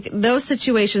to me like those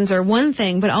situations are one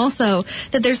thing, but also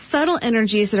that there's subtle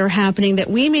energies that are happening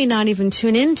that we may not even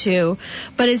tune into.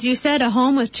 But as you said, a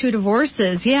home with 2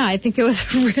 divorces, I think it was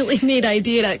a really neat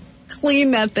idea to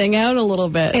clean that thing out a little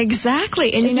bit.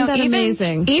 Exactly. And Isn't that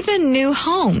amazing? Even new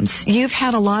homes, you've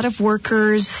had a lot of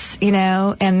workers,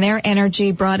 and their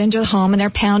energy brought into the home, and they're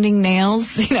pounding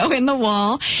nails, in the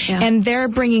wall, and they're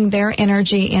bringing their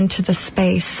energy into the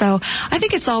space. So I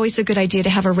think it's always a good idea to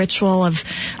have a ritual of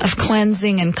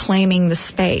cleansing and claiming the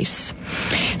space.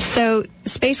 So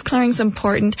space clearing is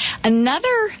important.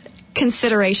 Another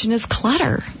consideration is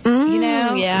clutter.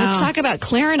 Let's talk about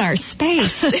clearing our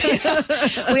space.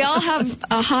 We all have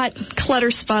a hot clutter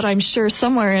spot, I'm sure,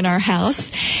 somewhere in our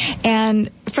house.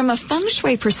 And from a feng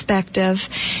shui perspective,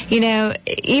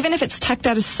 even if it's tucked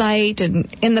out of sight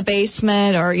and in the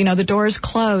basement or, the door's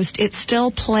closed, it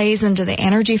still plays into the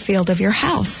energy field of your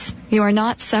house. You are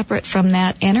not separate from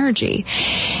that energy.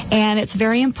 And it's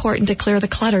very important to clear the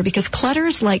clutter, because clutter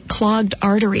is like clogged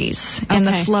arteries in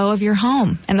the flow of your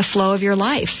home and the flow of your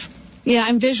life. Yeah,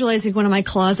 I'm visualizing one of my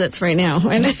closets right now.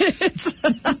 And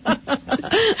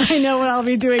I know what I'll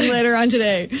be doing later on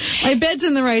today. My bed's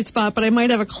in the right spot, but I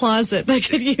might have a closet that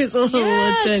could use a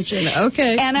little attention.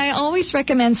 Okay. And I always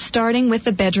recommend starting with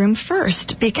the bedroom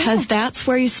first, because that's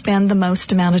where you spend the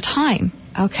most amount of time.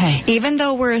 Okay. Even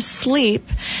though we're asleep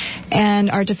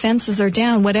and our defenses are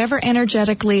down, whatever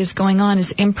energetically is going on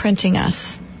is imprinting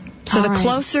us. So the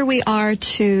closer we are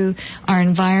to our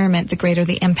environment, the greater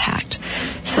the impact.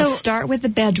 So start with the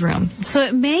bedroom. So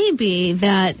it may be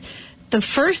that the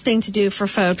first thing to do for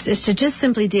folks is to just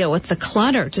simply deal with the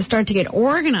clutter, to start to get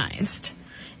organized.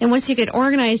 And once you get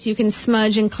organized, you can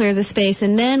smudge and clear the space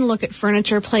and then look at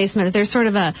furniture placement. There's sort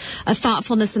of a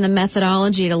thoughtfulness and a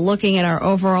methodology to looking at our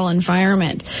overall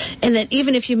environment. And that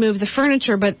even if you move the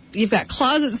furniture, but you've got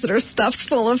closets that are stuffed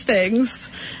full of things,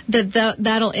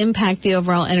 that'll impact the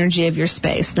overall energy of your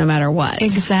space no matter what.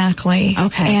 Exactly.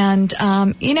 Okay. And,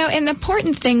 and the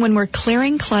important thing when we're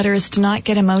clearing clutter is to not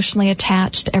get emotionally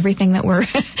attached to everything that we're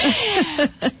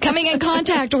coming in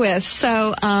contact with.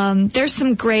 So there's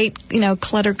some great,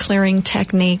 clutter clearing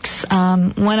techniques.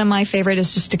 One of my favorite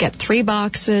is just to get 3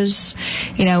 boxes.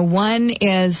 One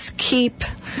is keep,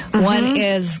 one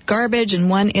is garbage, and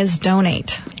one is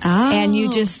donate. Oh. And you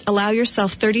just allow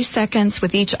yourself 30 seconds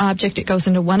with each object. It goes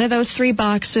into one of those 3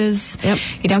 boxes. Yep.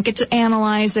 You don't get to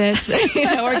analyze it,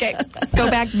 or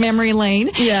go back memory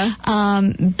lane. Yeah.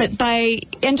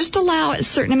 And just allow a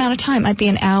certain amount of time. Might be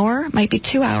an hour, might be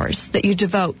 2 hours that you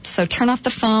devote. So turn off the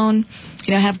phone.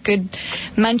 Have good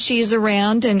munchies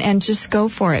around and just go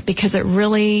for it, because it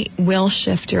really will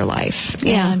shift your life.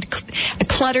 Yeah. And a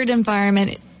cluttered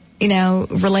environment,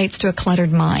 relates to a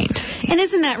cluttered mind. And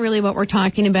isn't that really what we're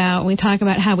talking about when we talk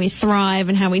about how we thrive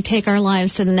and how we take our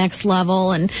lives to the next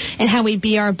level and how we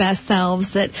be our best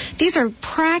selves? That these are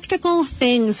practical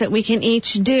things that we can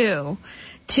each do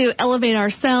to elevate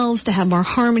ourselves, to have more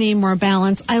harmony, more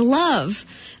balance. I love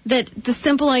that the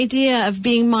simple idea of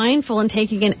being mindful and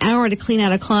taking an hour to clean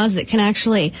out a closet can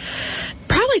actually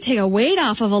probably take a weight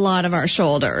off of a lot of our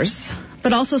shoulders,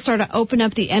 but also start to open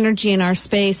up the energy in our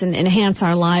space and enhance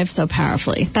our lives so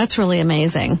powerfully. That's really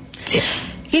amazing.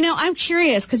 I'm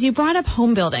curious, because you brought up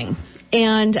home building.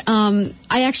 And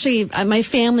I actually, my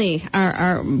family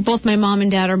are both my mom and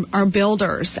dad are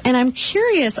builders. And I'm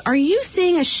curious, are you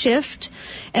seeing a shift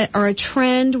or a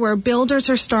trend where builders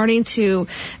are starting to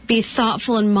be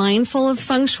thoughtful and mindful of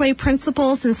feng shui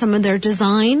principles in some of their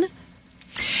design?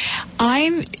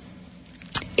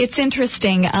 It's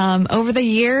interesting. Over the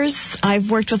years,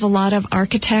 I've worked with a lot of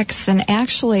architects and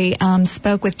actually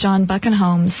spoke with John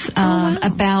Buckenholmes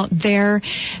about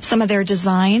some of their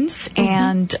designs,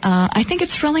 and I think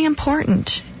it's really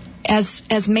important.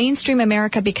 As mainstream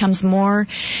America becomes more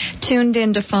tuned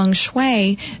into feng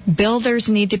shui, builders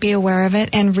need to be aware of it,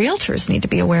 and realtors need to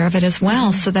be aware of it as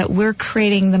well, so that we're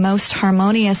creating the most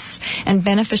harmonious and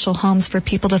beneficial homes for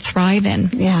people to thrive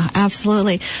in. Yeah,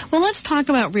 absolutely. Well, let's talk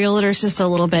about realtors just a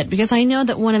little bit, because I know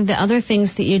that one of the other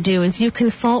things that you do is you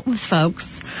consult with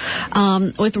folks,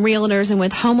 with realtors and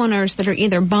with homeowners that are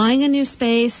either buying a new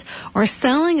space or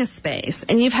selling a space,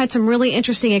 and you've had some really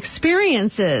interesting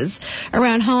experiences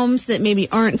around homes that maybe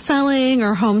aren't selling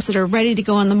or homes that are ready to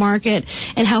go on the market,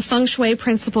 and how feng shui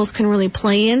principles can really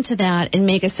play into that and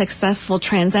make a successful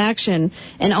transaction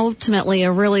and ultimately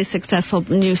a really successful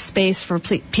new space for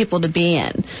people to be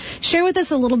in. Share with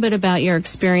us a little bit about your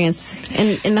experience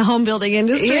in the home building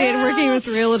industry and working with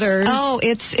realtors. Oh,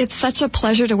 it's such a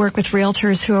pleasure to work with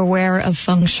realtors who are aware of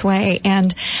feng shui,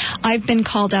 and I've been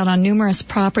called out on numerous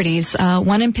properties.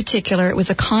 One in particular, it was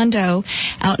a condo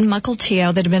out in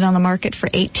Mukilteo that had been on the market for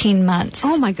 18 months.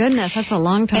 Oh my goodness, that's a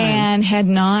long time. And had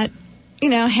not,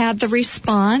 had the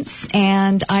response,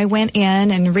 and I went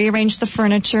in and rearranged the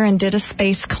furniture and did a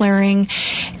space clearing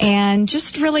and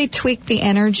just really tweaked the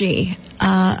energy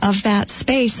of that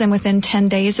space, and within 10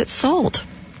 days it sold.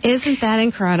 Isn't that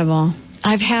incredible?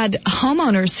 I've had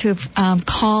homeowners who've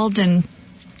called, and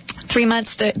 3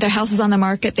 months their house is on the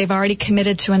market, they've already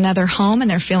committed to another home, and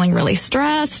they're feeling really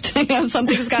stressed.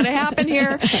 Something's got to happen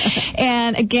here.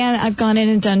 And again, I've gone in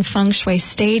and done feng shui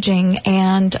staging,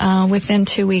 and within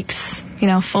 2 weeks,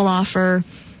 full offer,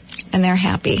 and they're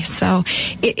happy. So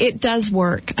it does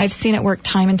work. I've seen it work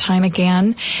time and time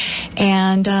again.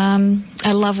 And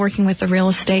I love working with the real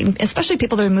estate, especially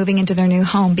people that are moving into their new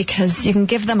home, because you can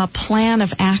give them a plan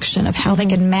of action of how they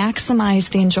can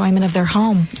maximize the enjoyment of their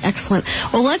home. Excellent.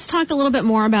 Well, let's talk a little bit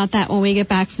more about that when we get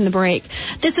back from the break.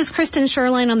 This is Kristen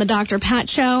Sherline on the Dr. Pat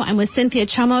Show. I'm with Cynthia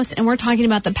Chomos, and we're talking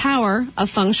about the power of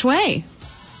feng shui.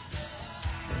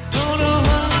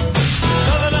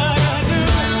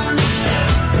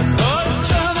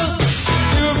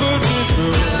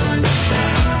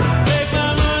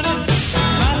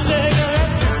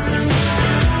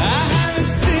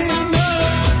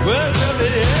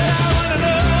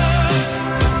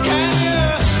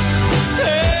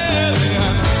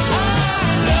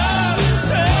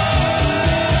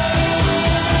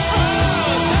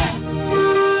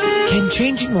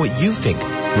 Changing what you think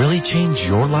really change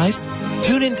your life?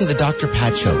 Tune into the Dr.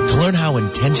 Pat Show to learn how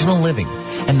intentional living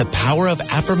and the power of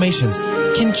affirmations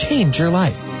can change your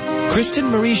life. Kristen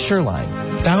Marie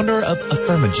Sherline, founder of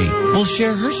Affirmagy, will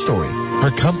share her story, her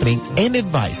company, and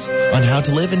advice on how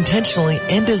to live intentionally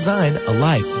and design a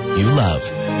life you love.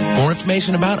 For more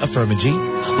information about Affirmagy,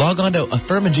 log on to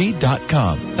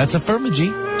Affirmagy.com. That's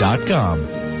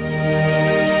Affirmagy.com.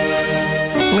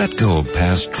 Let go of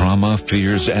past trauma,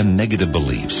 fears, and negative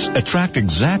beliefs. Attract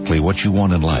exactly what you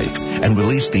want in life and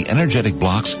release the energetic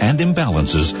blocks and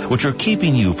imbalances which are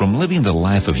keeping you from living the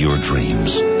life of your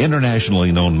dreams.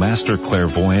 Internationally known master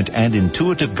clairvoyant and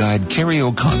intuitive guide Carrie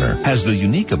O'Connor has the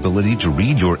unique ability to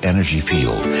read your energy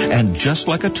field and, just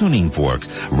like a tuning fork,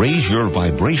 raise your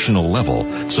vibrational level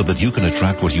so that you can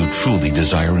attract what you truly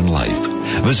desire in life.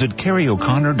 Visit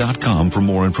CarrieO'Connor.com for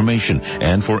more information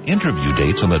and for interview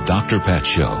dates on the Dr. Pat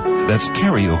Show. That's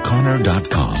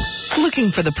CarrieO'Connor.com. Looking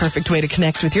for the perfect way to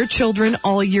connect with your children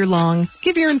all year long?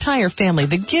 Give your entire family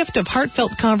the gift of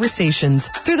heartfelt conversations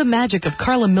through the magic of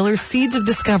Carla Miller's Seeds of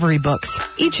Discovery books.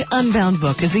 Each Unbound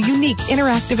book is a unique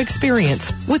interactive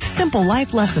experience with simple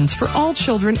life lessons for all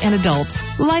children and adults.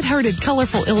 Lighthearted,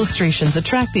 colorful illustrations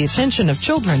attract the attention of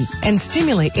children and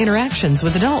stimulate interactions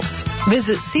with adults.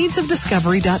 Visit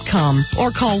seedsofdiscovery.com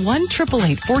or call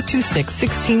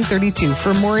 1-888-426-1632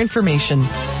 for more information.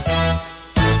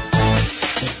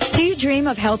 Do you dream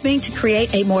of helping to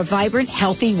create a more vibrant,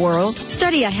 healthy world?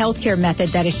 Study a healthcare method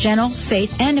that is gentle,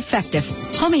 safe, and effective.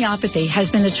 Homeopathy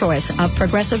has been the choice of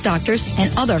progressive doctors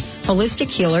and other holistic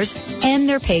healers and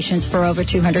their patients for over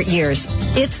 200 years.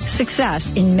 Its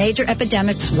success in major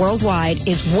epidemics worldwide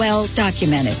is well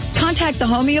documented. Contact the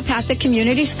Homeopathic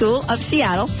Community School of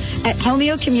Seattle at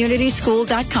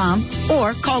homeocommunityschool.com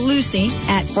or call Lucy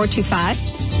at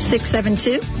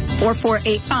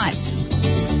 425-672-4485.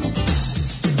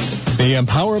 The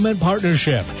Empowerment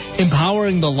Partnership,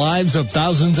 empowering the lives of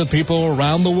thousands of people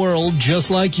around the world just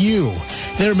like you.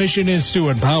 Their mission is to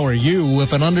empower you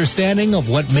with an understanding of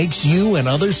what makes you and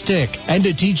others tick, and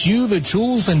to teach you the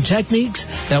tools and techniques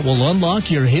that will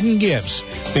unlock your hidden gifts.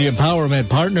 The Empowerment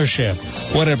Partnership.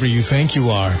 Whatever you think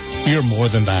you are, you're more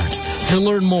than that. To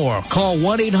learn more, call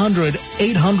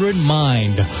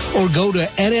 1-800-800-MIND or go to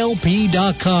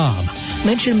NLP.com.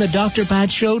 Mention the Dr.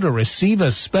 Pat Show to receive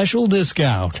a special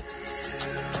discount.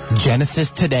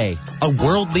 Genesis Today, a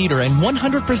world leader in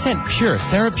 100% pure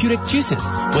therapeutic juices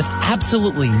with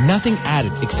absolutely nothing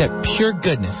added except pure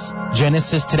goodness.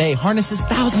 Genesis Today harnesses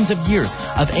thousands of years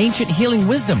of ancient healing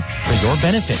wisdom for your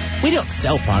benefit. We don't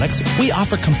sell products. We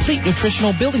offer complete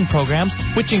nutritional building programs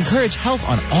which encourage health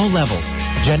on all levels.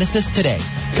 Genesis Today,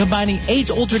 combining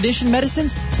age-old tradition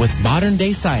medicines with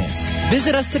modern-day science.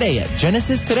 Visit us today at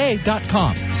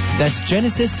genesistoday.com. That's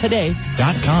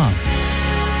genesistoday.com.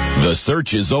 The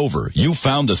search is over. You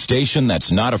found the station that's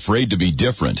not afraid to be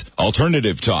different.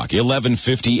 Alternative Talk,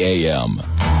 1150 AM. Okay.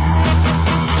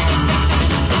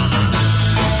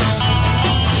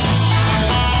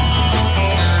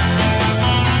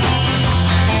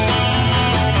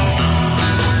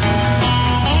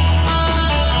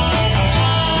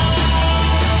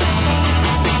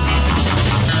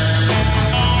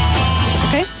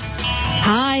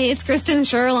 Hi, it's Kristen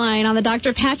Sherline on the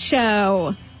Dr. Pat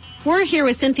Show. We're here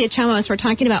with Cynthia Chamos. We're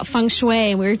talking about feng shui,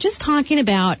 and we were just talking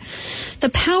about the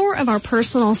power of our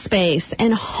personal space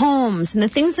and homes and the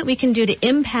things that we can do to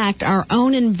impact our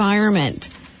own environment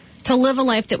to live a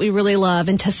life that we really love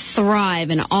and to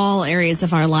thrive in all areas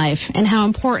of our life, and how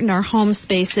important our home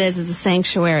space is as a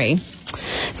sanctuary.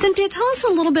 Cynthia, tell us a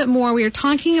little bit more. We were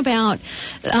talking about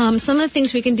some of the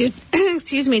things we can do,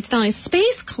 excuse me, it's not only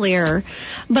space clear,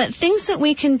 but things that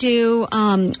we can do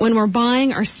when we're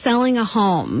buying or selling a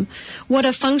home. What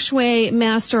a feng shui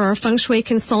master or a feng shui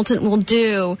consultant will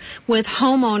do with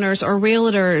homeowners or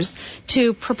realtors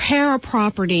to prepare a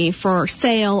property for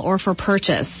sale or for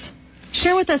purchase.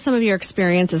 Share with us some of your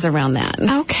experiences around that.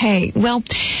 Okay. Well,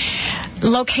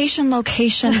 location,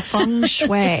 feng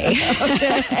shui.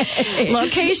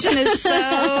 Location is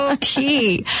so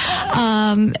key.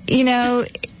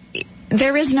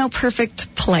 There is no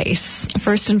perfect place,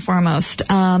 first and foremost.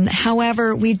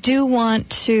 However, we do want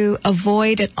to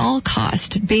avoid at all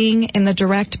cost being in the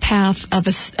direct path of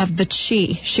the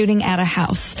chi, shooting at a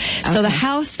house. Okay. So the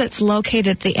house that's located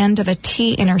at the end of a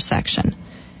T intersection.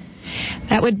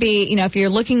 That would be, if you're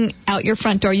looking out your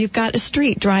front door, you've got a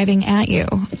street driving at you.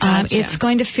 Gotcha. It's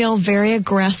going to feel very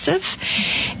aggressive.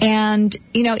 And,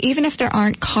 even if there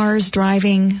aren't cars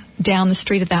driving down the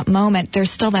street at that moment,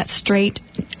 there's still that straight,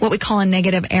 what we call a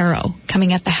negative arrow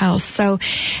coming at the house. So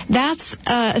that's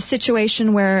a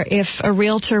situation where if a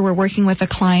realtor were working with a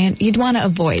client, you'd want to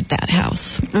avoid that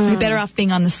house. You're better off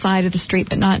being on the side of the street,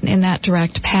 but not in that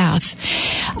direct path.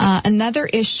 Another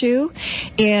issue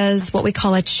is what we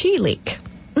call a chi leak.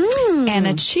 And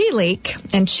a chi leak,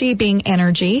 and chi being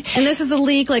energy. And this is a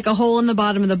leak like a hole in the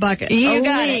bottom of the bucket. You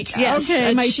got it. Yes.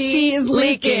 Okay, my chi is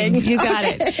leaking. You got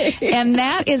it. And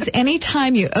that is any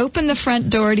time you open the front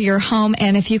door to your home,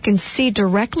 and if you can see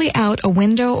directly out a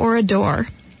window or a door,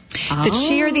 the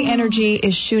chi or the energy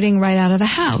is shooting right out of the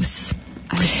house.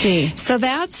 I see. So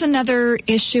that's another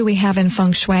issue we have in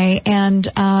feng shui, and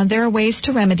there are ways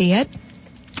to remedy it.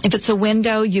 If it's a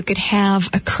window, you could have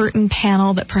a curtain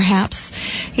panel that perhaps,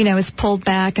 is pulled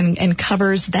back and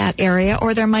covers that area.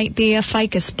 Or there might be a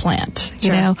ficus plant,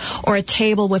 or a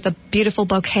table with a beautiful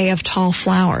bouquet of tall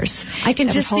flowers. I can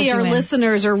just see our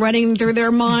listeners are running through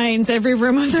their minds every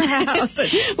room of their house.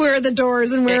 Where are the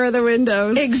doors and where are the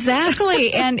windows?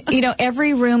 Exactly. And,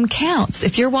 every room counts.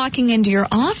 If you're walking into your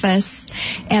office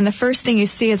and the first thing you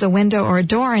see is a window or a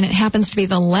door, and it happens to be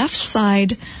the left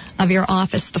side of your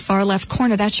office, the far left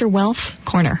corner, that's your wealth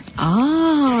corner.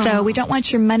 So we don't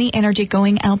want your money energy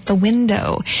going out the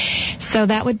window. So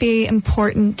that would be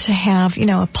important to have,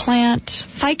 a plant.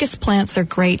 Ficus plants are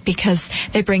great because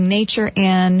they bring nature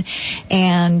in,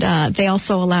 and they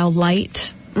also allow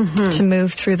light to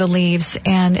move through the leaves.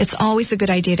 And it's always a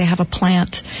good idea to have a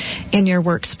plant in your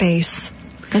workspace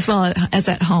as well as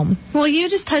at home. Well, you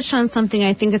just touched on something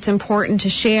I think that's important to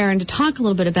share and to talk a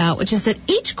little bit about, which is that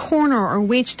each corner or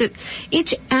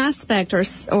each aspect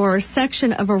or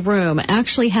section of a room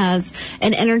actually has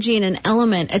an energy and an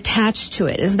element attached to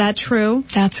it. Is that true?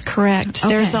 That's correct. Okay.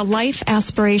 There's a life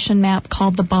aspiration map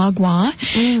called the Bagua,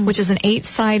 which is an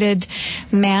 8-sided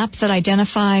map that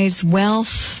identifies wealth,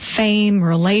 fame,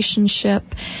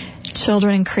 relationship,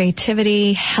 children and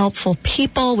creativity, helpful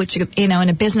people, which, in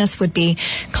a business would be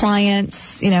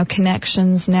clients,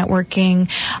 connections, networking.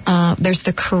 There's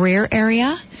the career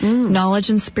area, knowledge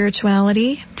and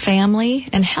spirituality, family,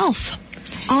 and health.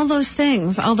 All those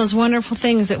things, all those wonderful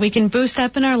things that we can boost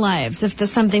up in our lives if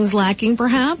there's something's lacking,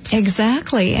 perhaps.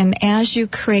 Exactly. And as you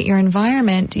create your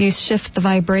environment, you shift the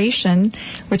vibration,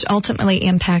 which ultimately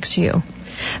impacts you.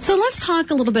 So let's talk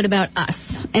a little bit about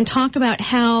us and talk about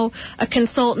how a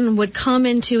consultant would come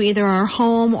into either our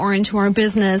home or into our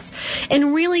business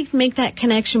and really make that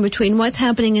connection between what's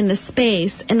happening in the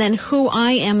space and then who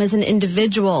I am as an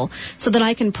individual so that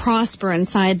I can prosper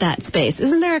inside that space.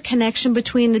 Isn't there a connection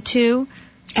between the two?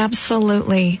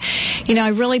 Absolutely. I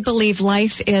really believe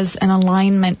life is an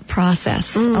alignment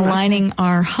process, aligning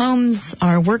our homes,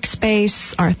 our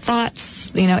workspace, our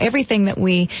thoughts, everything that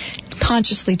we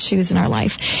consciously choose in our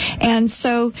life. And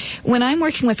so when I'm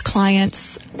working with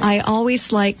clients, I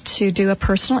always like to do a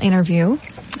personal interview,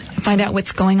 find out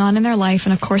what's going on in their life,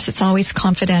 and of course it's always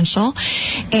confidential.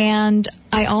 And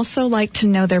I also like to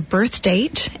know their birth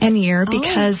date and year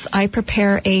because I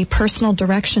prepare a personal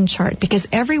direction chart, because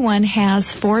everyone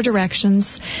has 4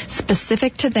 directions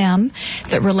specific to them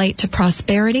that relate to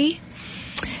prosperity,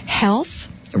 health,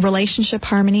 relationship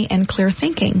harmony, and clear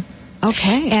thinking.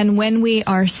 Okay. And when we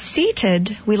are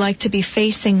seated, we like to be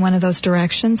facing one of those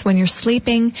directions. When you're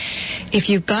sleeping, if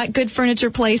you've got good furniture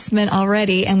placement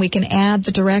already and we can add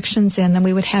the directions in, then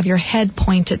we would have your head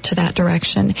pointed to that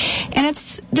direction. And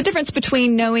it's the difference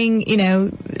between knowing,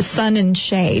 sun and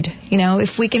shade.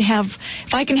 If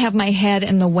I can have my head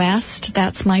in the west,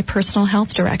 that's my personal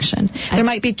health direction. There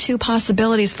might be 2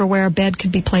 possibilities for where a bed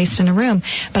could be placed in a room,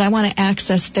 but I want to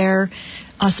access their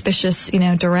auspicious,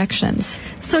 directions.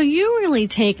 So you really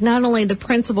take not only the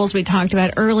principles we talked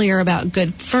about earlier about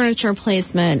good furniture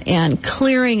placement and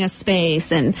clearing a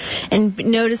space and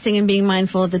noticing and being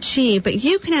mindful of the chi, but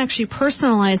you can actually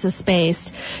personalize a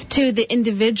space to the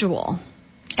individual.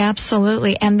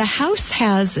 Absolutely. And the house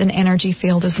has an energy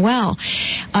field as well.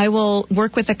 I will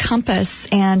work with a compass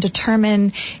and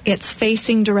determine its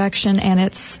facing direction and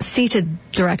its seated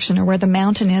direction, or where the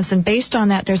mountain is. And based on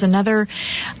that, there's another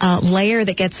layer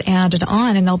that gets added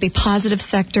on, and there'll be positive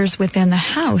sectors within the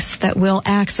house that we'll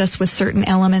access with certain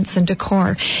elements and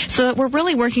decor. So that we're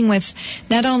really working with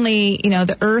not only,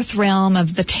 the earth realm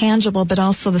of the tangible, but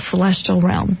also the celestial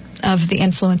realm of the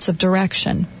influence of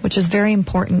direction, which is very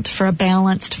important for a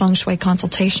balanced feng shui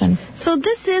consultation. So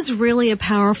this is really a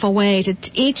powerful way to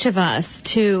each of us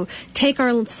to take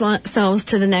ourselves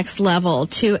to the next level,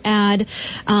 to add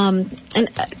and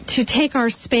to take our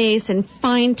space and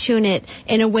fine tune it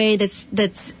in a way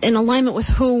that's in alignment with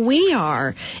who we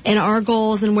are and our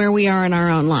goals and where we are in our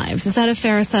own lives. Is that a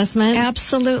fair assessment?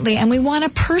 Absolutely. And we want to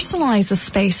personalize the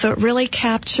space so it really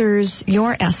captures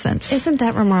your essence. Isn't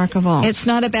that remarkable? It's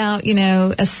not about,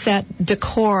 a set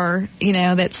decor,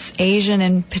 that's Asian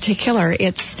in particular.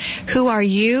 It's who are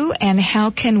you and how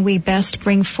can we best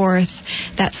bring forth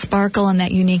that sparkle and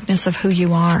that uniqueness of who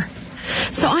you are.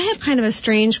 So I have kind of a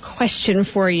strange question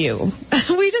for you.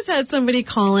 We just had somebody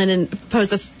call in and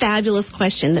pose a fabulous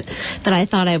question that I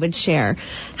thought I would share.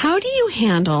 How do you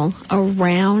handle a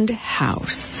round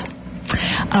house?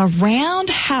 A round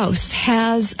house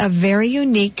has a very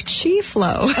unique chi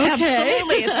flow. Okay.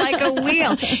 Absolutely. It's like a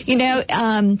wheel.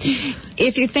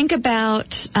 If you think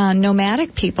about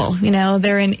nomadic people,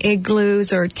 they're in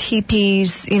igloos or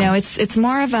teepees, it's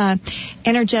more of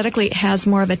energetically it has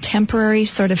more of a temporary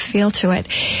sort of feel to it.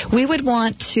 We would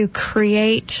want to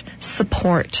create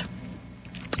support.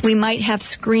 We might have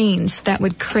screens that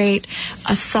would create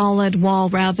a solid wall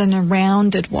rather than a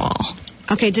rounded wall.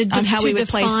 Okay, on how we would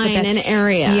place an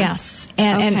area. Yes.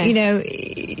 And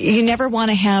you never want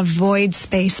to have void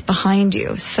space behind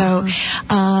you. So,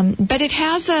 but it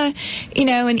has an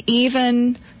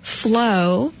even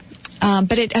flow.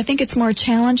 But I think it's more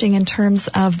challenging in terms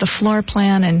of the floor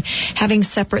plan and having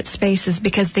separate spaces,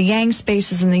 because the yang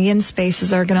spaces and the yin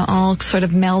spaces are going to all sort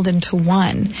of meld into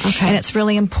one. Okay. And it's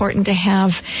really important to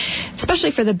have,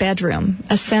 especially for the bedroom,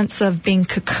 a sense of being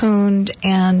cocooned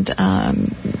and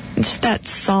just that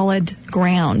solid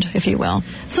ground, if you will.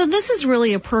 So this is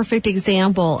really a perfect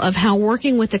example of how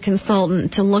working with a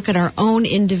consultant to look at our own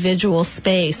individual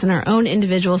space and our own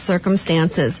individual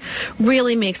circumstances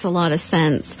really makes a lot of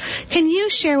sense. Can you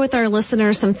share with our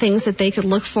listeners some things that they could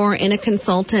look for in a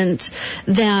consultant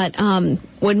that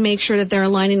would make sure that they're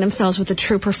aligning themselves with a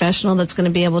true professional that's going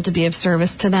to be able to be of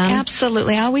service to them?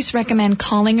 Absolutely. I always recommend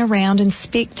calling around and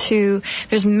speak to,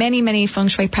 there's many, many feng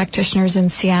shui practitioners in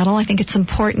Seattle. I think it's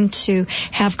important to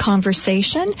have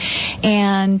conversation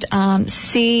and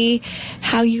see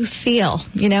how you feel.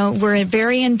 You know, we're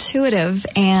very intuitive,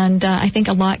 and I think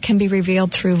a lot can be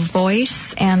revealed through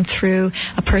voice and through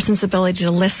a person's ability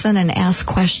to listen and ask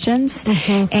questions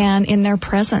and in their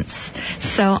presence.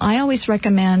 So I always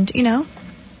recommend, you know,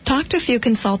 talk to a few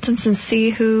consultants and see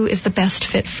who is the best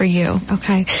fit for you.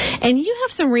 Okay. And you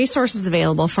have some resources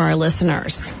available for our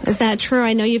listeners. Is that true?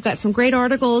 I know you've got some great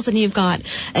articles, and you've got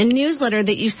a newsletter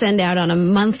that you send out on a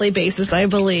monthly basis, I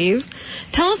believe.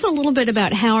 Tell us a little bit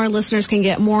about how our listeners can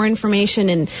get more information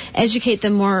and educate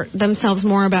themselves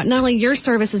more about not only your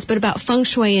services, but about feng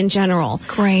shui in general.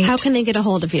 Great. How can they get a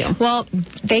hold of you? Well,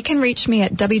 they can reach me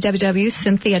at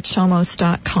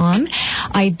www.cynthiachomos.com.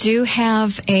 I do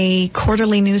have a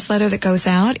quarterly newsletter that goes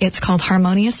out. It's called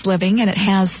Harmonious Living, and it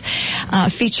has a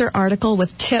feature article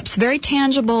with tips, very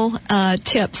tangible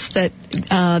tips that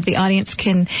the audience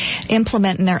can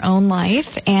implement in their own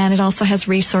life. And it also has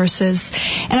resources.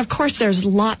 And of course, there's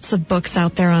lots of books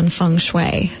out there on feng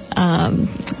shui.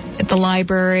 At the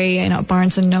library, you know,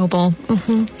 Barnes and Noble.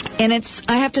 And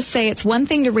I have to say, it's one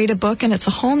thing to read a book, and it's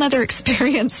a whole nother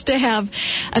experience to have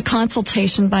a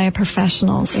consultation by a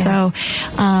professional. So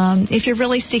if you're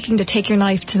really seeking to take your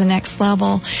life to the next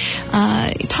level,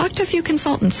 talk to a few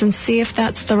consultants and see if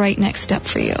that's the right next step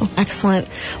for you. Excellent.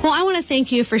 Well, I want to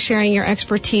thank you for sharing your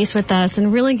expertise with us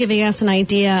and really giving us an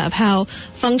idea of how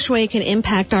feng shui can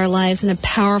impact our lives in a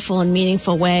powerful and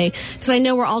meaningful way, because I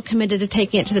know we're all committed to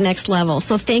taking it to the next level.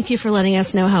 So thank you for letting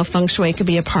us know how feng shui could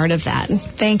be a part of that.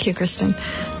 Thank you, Kristen.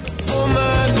 Oh,